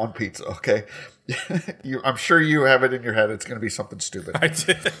pineapple on pizza. Okay, I'm sure you have it in your head. It's going to be something stupid. I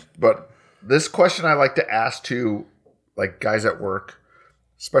did. But this question I like to ask to. Like guys at work,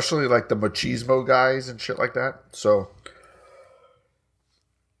 especially like the machismo guys and shit like that. So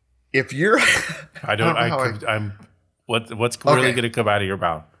if you're, what's really going to come out of your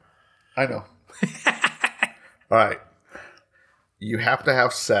mouth? I know. All right. You have to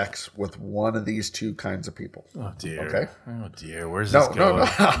have sex with one of these 2 kinds of people. Oh dear. Okay. Oh dear. Where's this going?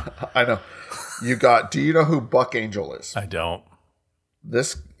 No. I know. Do you know who Buck Angel is? I don't.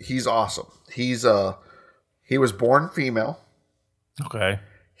 He's awesome. He was born female. Okay.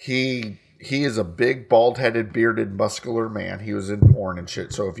 He is a big, bald-headed, bearded, muscular man. He was in porn and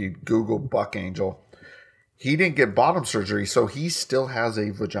shit. So if you Google Buck Angel, he didn't get bottom surgery, so he still has a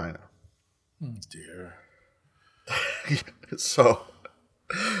vagina. Oh, dear. So,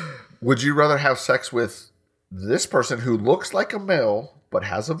 would you rather have sex with this person who looks like a male but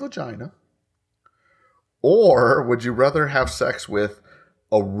has a vagina? Or would you rather have sex with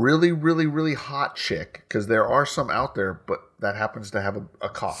a really, really, really hot chick, because there are some out there, but that happens to have a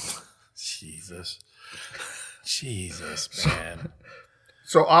cock. Jesus, man.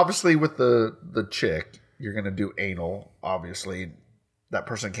 So obviously with the chick, you're going to do anal. Obviously, that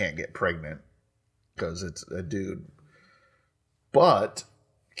person can't get pregnant because it's a dude. But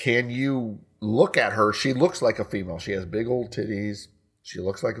can you look at her? She looks like a female. She has big old titties. She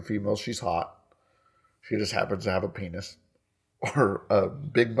looks like a female. She's hot. She just happens to have a penis. Or a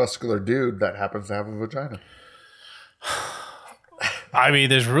big muscular dude that happens to have a vagina. I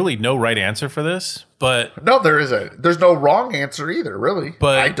mean, there's really no right answer for this, but... No, there isn't. There's no wrong answer either, really.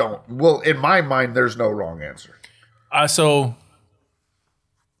 But I don't... Well, in my mind, there's no wrong answer. So,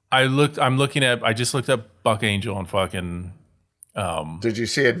 I just looked up Buck Angel on fucking... Did you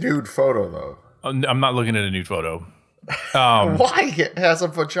see a nude photo, though? I'm not looking at a nude photo. Why? It has a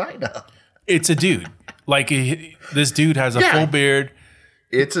vagina. It's a dude. Like, this dude has a full beard.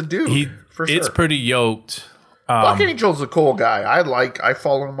 It's a dude, for sure. It's pretty yoked. Buck Angel's a cool guy. I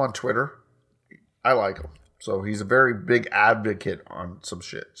follow him on Twitter. I like him. So he's a very big advocate on some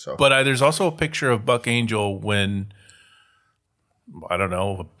shit. So, but there's also a picture of Buck Angel when, I don't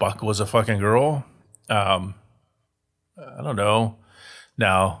know, Buck was a fucking girl. I don't know.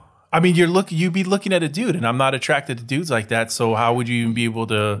 No. I mean, you'd be looking at a dude, and I'm not attracted to dudes like that, so how would you even be able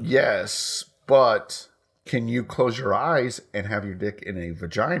to... Yes, but can you close your eyes and have your dick in a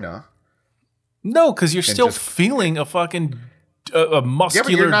vagina? No, because you're still feeling a fucking a muscular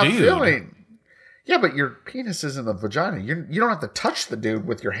dude. Yeah, but you're not feeling... Yeah, but your penis is in the vagina. You don't have to touch the dude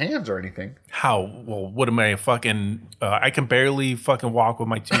with your hands or anything. How? Well, what am I fucking... I can barely fucking walk with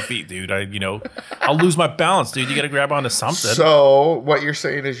my 2 feet, dude. I'll lose my balance, dude. You got to grab onto something. So what you're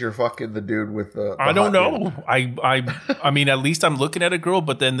saying is you're fucking the dude with the I don't know. I mean, at least I'm looking at a girl,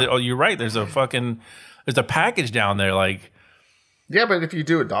 but then you're right. There's a package down there, like... Yeah, but if you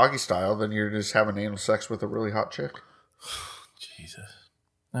do it doggy style, then you're just having anal sex with a really hot chick. Jesus.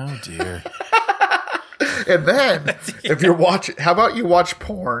 Oh, dear. And then, if you're watching, how about you watch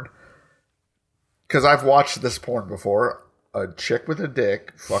porn? Because I've watched this porn before. A chick with a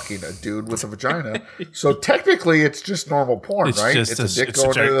dick fucking a dude with a vagina. So technically, it's just normal porn, right? It's a dick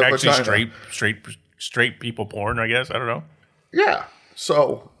going into the vagina. Straight people porn, I guess. I don't know. Yeah.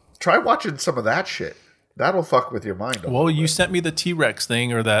 So try watching some of that shit. That'll fuck with your mind. Well, you sent me the T-Rex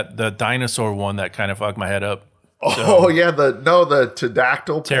thing or the dinosaur one that kind of fucked my head up. Oh, yeah, the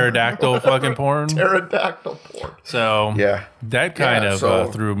pterodactyl pterodactyl fucking porn. Pterodactyl porn. So yeah, that kind of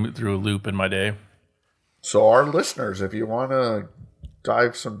threw a loop in my day. So our listeners, if you want to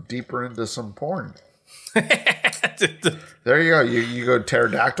dive some deeper into some porn, there you go. You go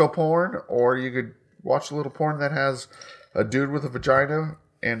pterodactyl porn, or you could watch a little porn that has a dude with a vagina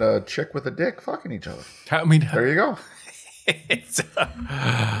and a chick with a dick fucking each other. I mean, there you go.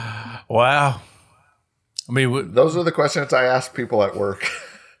 Wow. I mean, those are the questions I ask people at work.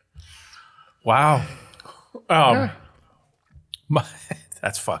 Wow.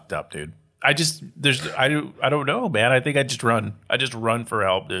 That's fucked up, dude. I don't know, man. I think I just run. I just run for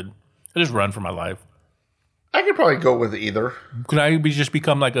help, dude. I just run for my life. I could probably go with either. Could I just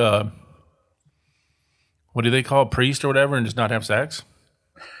become like a, what do they call it, priest or whatever, and just not have sex?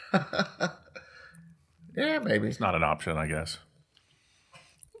 Yeah, maybe. It's not an option, I guess.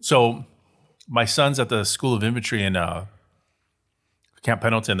 So my son's at the School of Infantry in Camp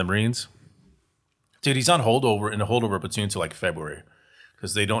Pendleton, the Marines. Dude, he's on holdover in a holdover platoon till like February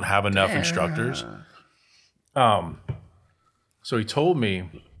because they don't have enough instructors. So he told me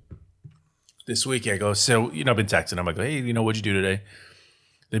this week, I go, so, I've been texting him. I go, hey, what'd you do today?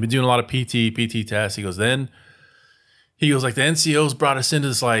 They've been doing a lot of PT tests. He goes, like the NCOs brought us into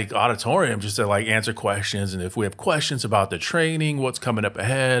this like auditorium just to like answer questions. And if we have questions about the training, what's coming up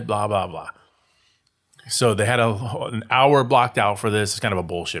ahead, blah, blah, blah. So they had an hour blocked out for this. It's kind of a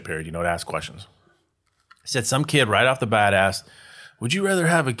bullshit period, to ask questions. He said some kid right off the bat asked, would you rather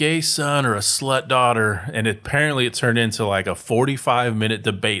have a gay son or a slut daughter? And apparently it turned into like a 45-minute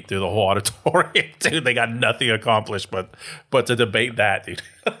debate through the whole auditorium. Dude, they got nothing accomplished but to debate that, dude.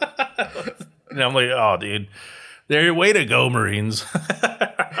 And I'm like, oh, dude. They're way to go, Marines.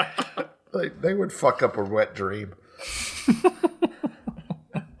 They would fuck up a wet dream.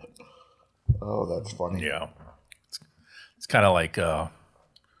 Oh, that's funny. Yeah. It's kind of like the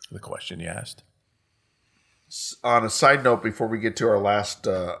question you asked. On a side note, before we get to our last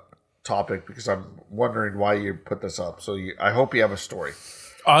topic, because I'm wondering why you put this up. So I hope you have a story.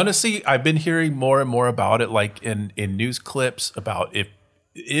 Honestly, I've been hearing more and more about it, like in news clips about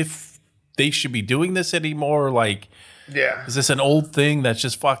if they should be doing this anymore. Like, yeah, is this an old thing that's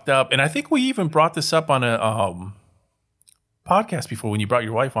just fucked up? And I think we even brought this up on a podcast before when you brought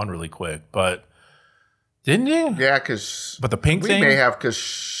your wife on really quick, but didn't you? Yeah, because the pink thing we may have, because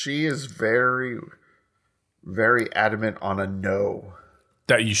she is very, very adamant on a no.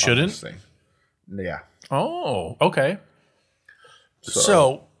 That you shouldn't? Yeah. Oh, okay.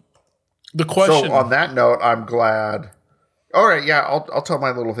 So the question. So on that note, I'm glad. All right, yeah, I'll tell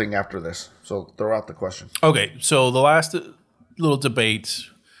my little thing after this. So throw out the question. Okay, so the last little debate,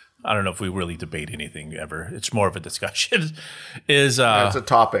 I don't know if we really debate anything ever. It's more of a discussion. It's a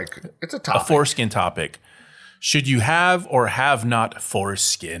topic. It's a topic. A foreskin topic. Should you have or have not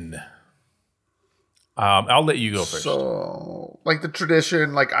foreskin? I'll let you go first. So, like the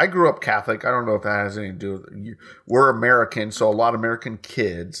tradition, like I grew up Catholic. I don't know if that has anything to do with it. We're American, so a lot of American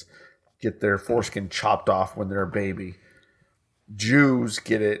kids get their foreskin chopped off when they're a baby. Jews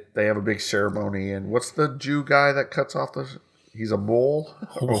get it. They have a big ceremony. And what's the Jew guy that cuts off he's a mole?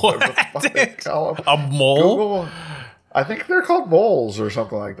 What? A mole? Google. I think they're called moles or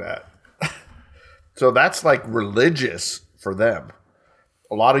something like that. So that's like religious for them.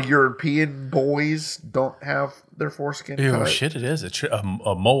 A lot of European boys don't have their foreskin cut. Shit, it is. It's a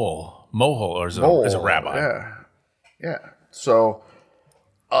mole. Mohole or is a rabbi. Yeah. Yeah. So,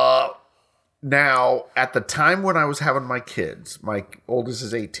 Now, at the time when I was having my kids, my oldest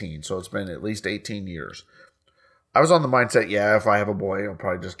is 18, so it's been at least 18 years. I was on the mindset, yeah, if I have a boy, I'll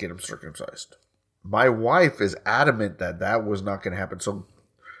probably just get him circumcised. My wife is adamant that that was not going to happen. So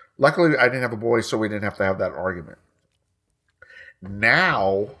luckily I didn't have a boy, so we didn't have to have that argument.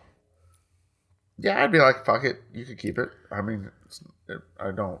 Now, yeah, I'd be like, fuck it, you can keep it. I mean, I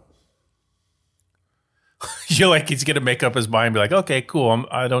don't. You're like, he's going to make up his mind and be like, okay, cool,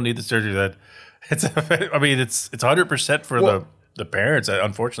 I don't need the surgery. That it's 100% for the parents,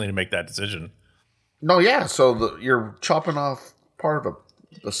 unfortunately, to make that decision. No, yeah. So you're chopping off part of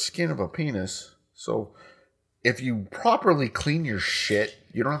the skin of a penis. So if you properly clean your shit,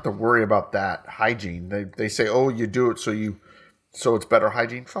 you don't have to worry about that hygiene. They say, oh, you do it so it's better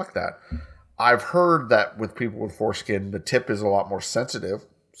hygiene. Fuck that. I've heard that with people with foreskin, the tip is a lot more sensitive,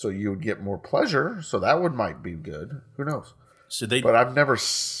 so you would get more pleasure. So that might be good. Who knows? But I've never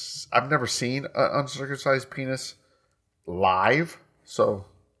seen an uncircumcised penis live. So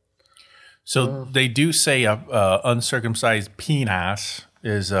they do say uncircumcised penis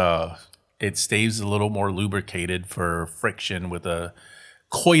is it stays a little more lubricated for friction with a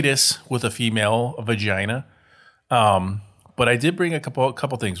coitus with a female vagina. But I did bring a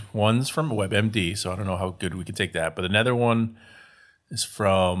couple things. One's from WebMD, so I don't know how good we can take that. But another one is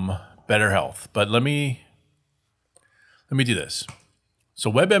from Better Health. But let me do this.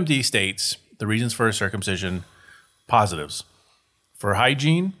 So WebMD states the reasons for circumcision: positives for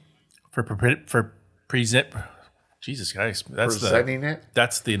hygiene, Jesus Christ,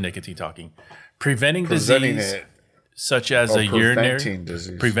 that's the nicotine talking. Preventing disease such as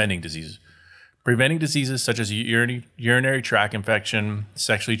preventing diseases such as urinary tract infection,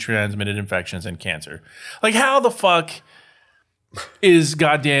 sexually transmitted infections, and cancer. Like, how the fuck is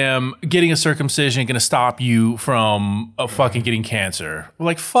goddamn getting a circumcision going to stop you from fucking getting cancer?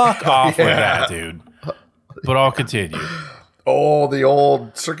 Like, fuck off with that, dude. But I'll continue. Oh, the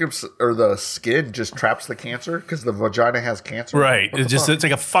old the skin just traps the cancer because the vagina has cancer. Right. It's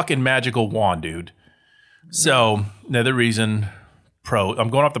like a fucking magical wand, dude. So another reason, I'm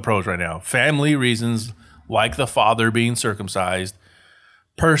going off the pros right now. Family reasons, like the father being circumcised.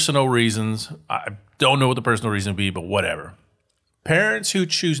 Personal reasons, I don't know what the personal reason would be, but whatever. Parents who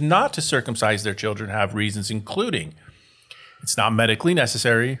choose not to circumcise their children have reasons, including it's not medically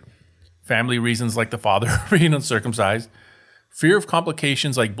necessary. Family reasons, like the father being uncircumcised. Fear of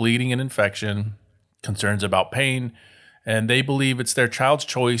complications like bleeding and infection, concerns about pain, and they believe it's their child's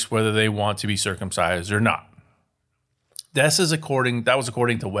choice whether they want to be circumcised or not. That was according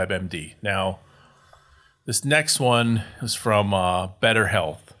to WebMD. Now, this next one is from Better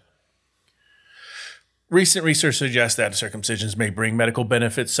Health. Recent research suggests that circumcisions may bring medical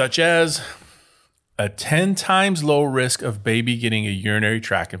benefits such as a 10 times lower risk of baby getting a urinary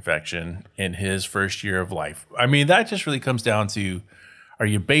tract infection in his first year of life. I mean, that just really comes down to, are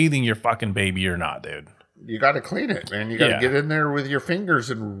you bathing your fucking baby or not, dude? You got to clean it, man. You got to get in there with your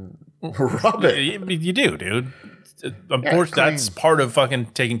fingers and rub it. You do, dude. Unfortunately, that's part of fucking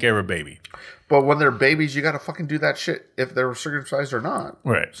taking care of a baby. But when they're babies, you got to fucking do that shit if they're circumcised or not.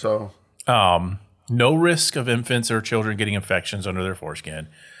 Right. So, no risk of infants or children getting infections under their foreskin.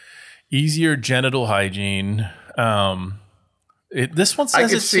 Easier genital hygiene. This one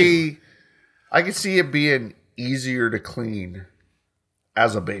says I could see it being easier to clean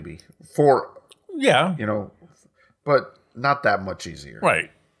as a baby but not that much easier. Right.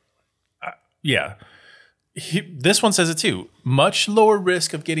 This one says it too. Much lower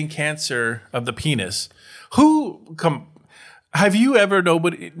risk of getting cancer of the penis. Have you ever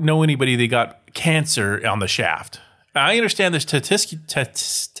know anybody that got cancer on the shaft? I understand there's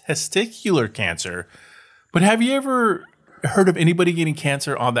testicular cancer, but have you ever heard of anybody getting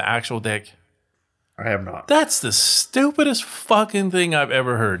cancer on the actual dick? I have not. That's the fucking thing I've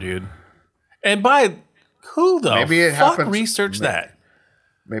ever heard, dude. And by who the fuck researched that?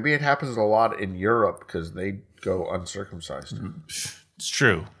 Maybe it happens a lot in Europe because they go uncircumcised. It's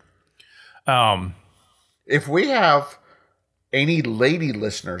true. If we have any lady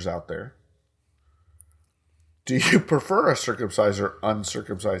listeners out there, do you prefer a circumcised or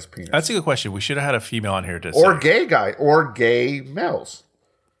uncircumcised penis? That's a good question. We should have had a female on here to or gay guy or gay males.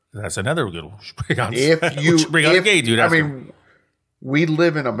 That's another good one. Bring on a gay dude. I mean, we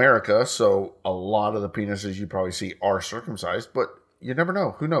live in America, so a lot of the penises you probably see are circumcised, but you never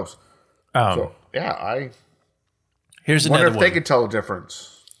know. Who knows? Here's wonder another if they could tell a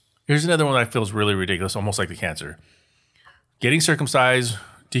difference. Here's another one that feels really ridiculous, almost like the cancer. Getting circumcised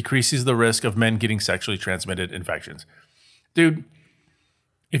decreases the risk of men getting sexually transmitted infections. Dude,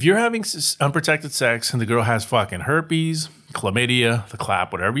 if you're having unprotected sex and the girl has fucking herpes, chlamydia, the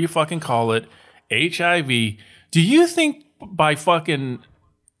clap, whatever you fucking call it, HIV. Do you think by fucking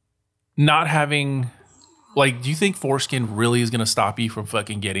not having, like, do you think foreskin really is going to stop you from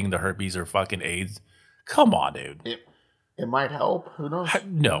fucking getting the herpes or fucking AIDS? Come on, dude. It might help. Who knows?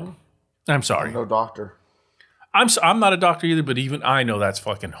 No. I'm sorry. I'm no doctor. I'm not a doctor either, but even I know that's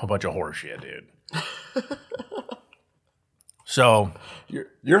fucking a bunch of horseshit, dude. So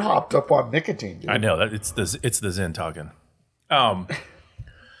you're hopped up on nicotine, dude. I know that it's the Zen talking.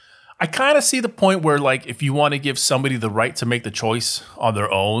 I kind of see the point where, like, if you want to give somebody the right to make the choice on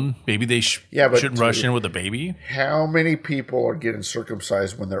their own, maybe they shouldn't rush in with a baby. How many people are getting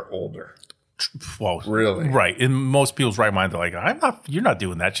circumcised when they're older? Well, really, right. In most people's right mind, they're like, you're not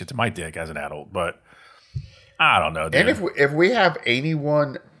doing that shit to my dick as an adult. But I don't know, dude. And if we have any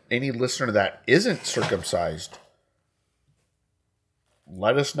listener that isn't circumcised,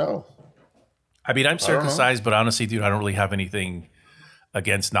 let us know. I mean, I'm circumcised, but honestly, dude, I don't really have anything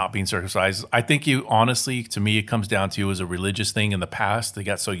against not being circumcised. I think to me, it comes down to it was a religious thing in the past. They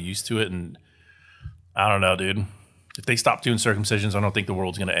got so used to it, and I don't know, dude. If they stop doing circumcisions, I don't think the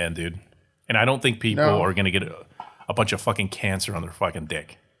world's going to end, dude. And I don't think people are going to get a bunch of fucking cancer on their fucking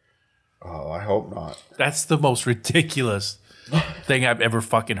dick. Oh, I hope not. That's the most ridiculous thing I've ever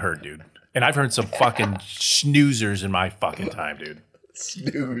fucking heard, dude. And I've heard some fucking snoozers in my fucking time, dude.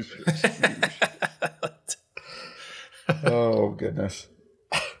 Snooze. Oh, goodness.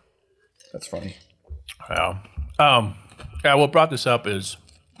 That's funny. Yeah. What brought this up is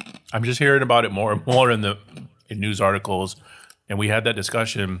I'm just hearing about it more and more in news articles. And we had that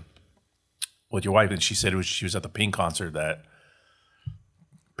discussion with your wife, and she said she was at the Pink concert that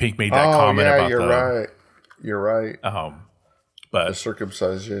Pink made that comment about You're right. But the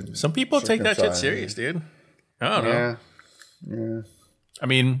circumcision. Some people take that shit serious, dude. I don't know. Yeah. I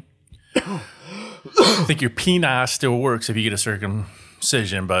mean, I think your penis still works if you get a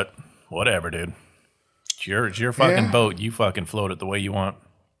circumcision, but whatever, dude. It's your fucking boat. You fucking float it the way you want.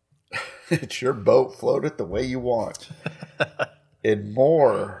 It's your boat. Float it the way you want. And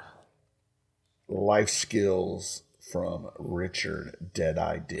more life skills from Richard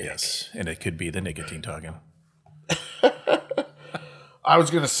Deadeye Dick. Yes, and it could be the nicotine talking. I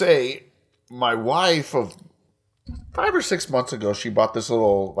was going to say, my wife of 5 or 6 months ago, she bought this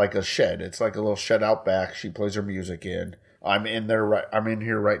little, like a shed. It's like a little shed out back. She plays her music in. I'm in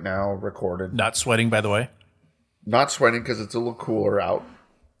here right now, recorded. Not sweating, by the way. Not sweating because it's a little cooler out.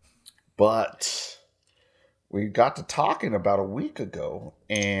 But we got to talking about a week ago,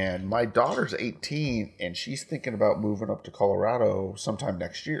 and my daughter's 18, and she's thinking about moving up to Colorado sometime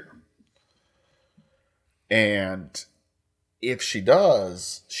next year. And if she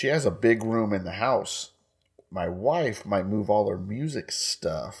does, she has a big room in the house. My wife might move all her music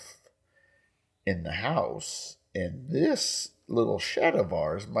stuff in the house, and this little shed of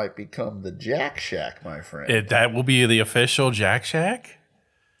ours might become the Jack Shack, my friend. That will be the official Jack Shack?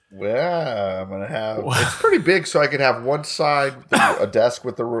 Well, I'm gonna have. It's pretty big, so I could have one side a desk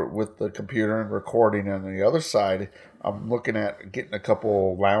with the computer and recording, and on the other side, I'm looking at getting a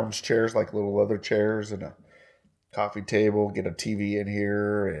couple lounge chairs, like little leather chairs, and a coffee table. Get a TV in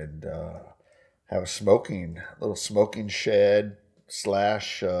here, and have a little smoking shed /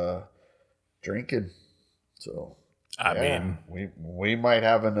 drinking. So I mean, we might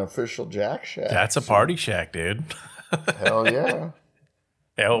have an official Jack Shack. That's a party shack, dude. Hell yeah.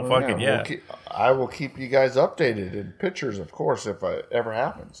 Hell fucking yeah. I will keep you guys updated in pictures, of course, if it ever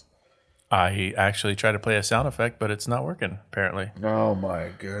happens. I actually tried to play a sound effect, but it's not working, apparently. Oh, my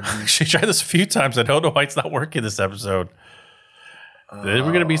goodness. I actually tried this a few times. I don't know why it's not working this episode. There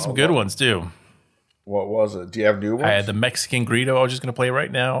were going to be some good ones, too. What was it? Do you have new ones? I had the Mexican Grito I was just going to play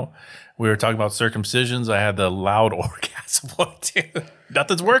right now. We were talking about circumcisions. I had the loud orgasm one, dude.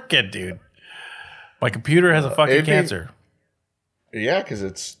 Nothing's working, dude. My computer has a fucking cancer. Yeah, because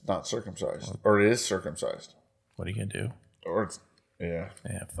it's not circumcised. Or it is circumcised. What are you going to do? Or it's, yeah.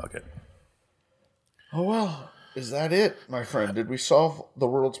 Yeah, fuck it. Oh, well. Is that it, my friend? Did we solve the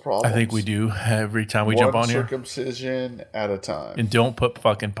world's problems? I think we do every time we jump on here. One circumcision at a time. And don't put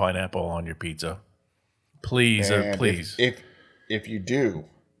fucking pineapple on your pizza. Please, please. If you do.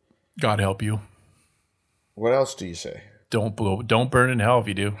 God help you. What else do you say? Don't burn in hell if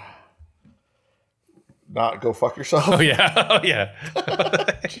you do. Not go fuck yourself? Oh, yeah. Oh, yeah.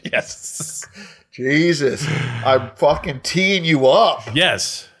 Yes. Jesus. I'm fucking teeing you up.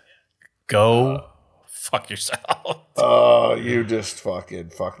 Yes. Go fuck yourself. Oh, you just fucking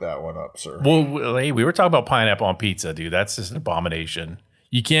fuck that one up, sir. Well, hey, we were talking about pineapple on pizza, dude. That's just an abomination.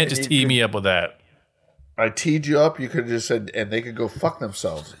 You can't just tee me up with that. I teed you up. You could have just said, and they could go fuck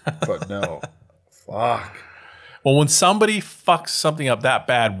themselves. But no. Fuck. Well, when somebody fucks something up that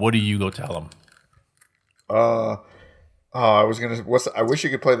bad, what do you go tell them? I was gonna. I wish you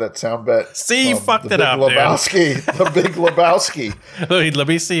could play that sound bet. See, you fucked it up, Lebowski, the Big Lebowski. Let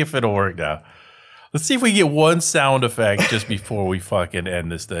me see if it'll work now. Let's see if we get one sound effect just before we fucking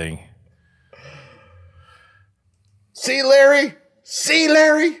end this thing. See, Larry. See,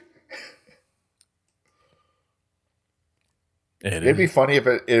 Larry. It'd be funny if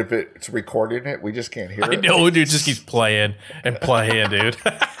it's recording it. We just can't hear it. I know, dude. Just keeps playing and playing, dude.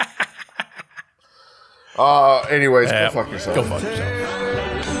 Anyways, go fuck yourself. Go fuck yourself.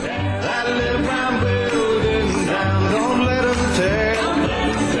 That little brown building down, don't let 'em tear.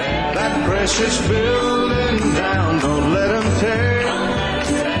 That precious building down, don't let 'em tear.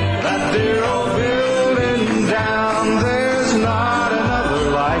 That dear old building down, there's not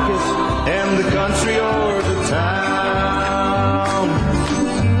another like it in the country.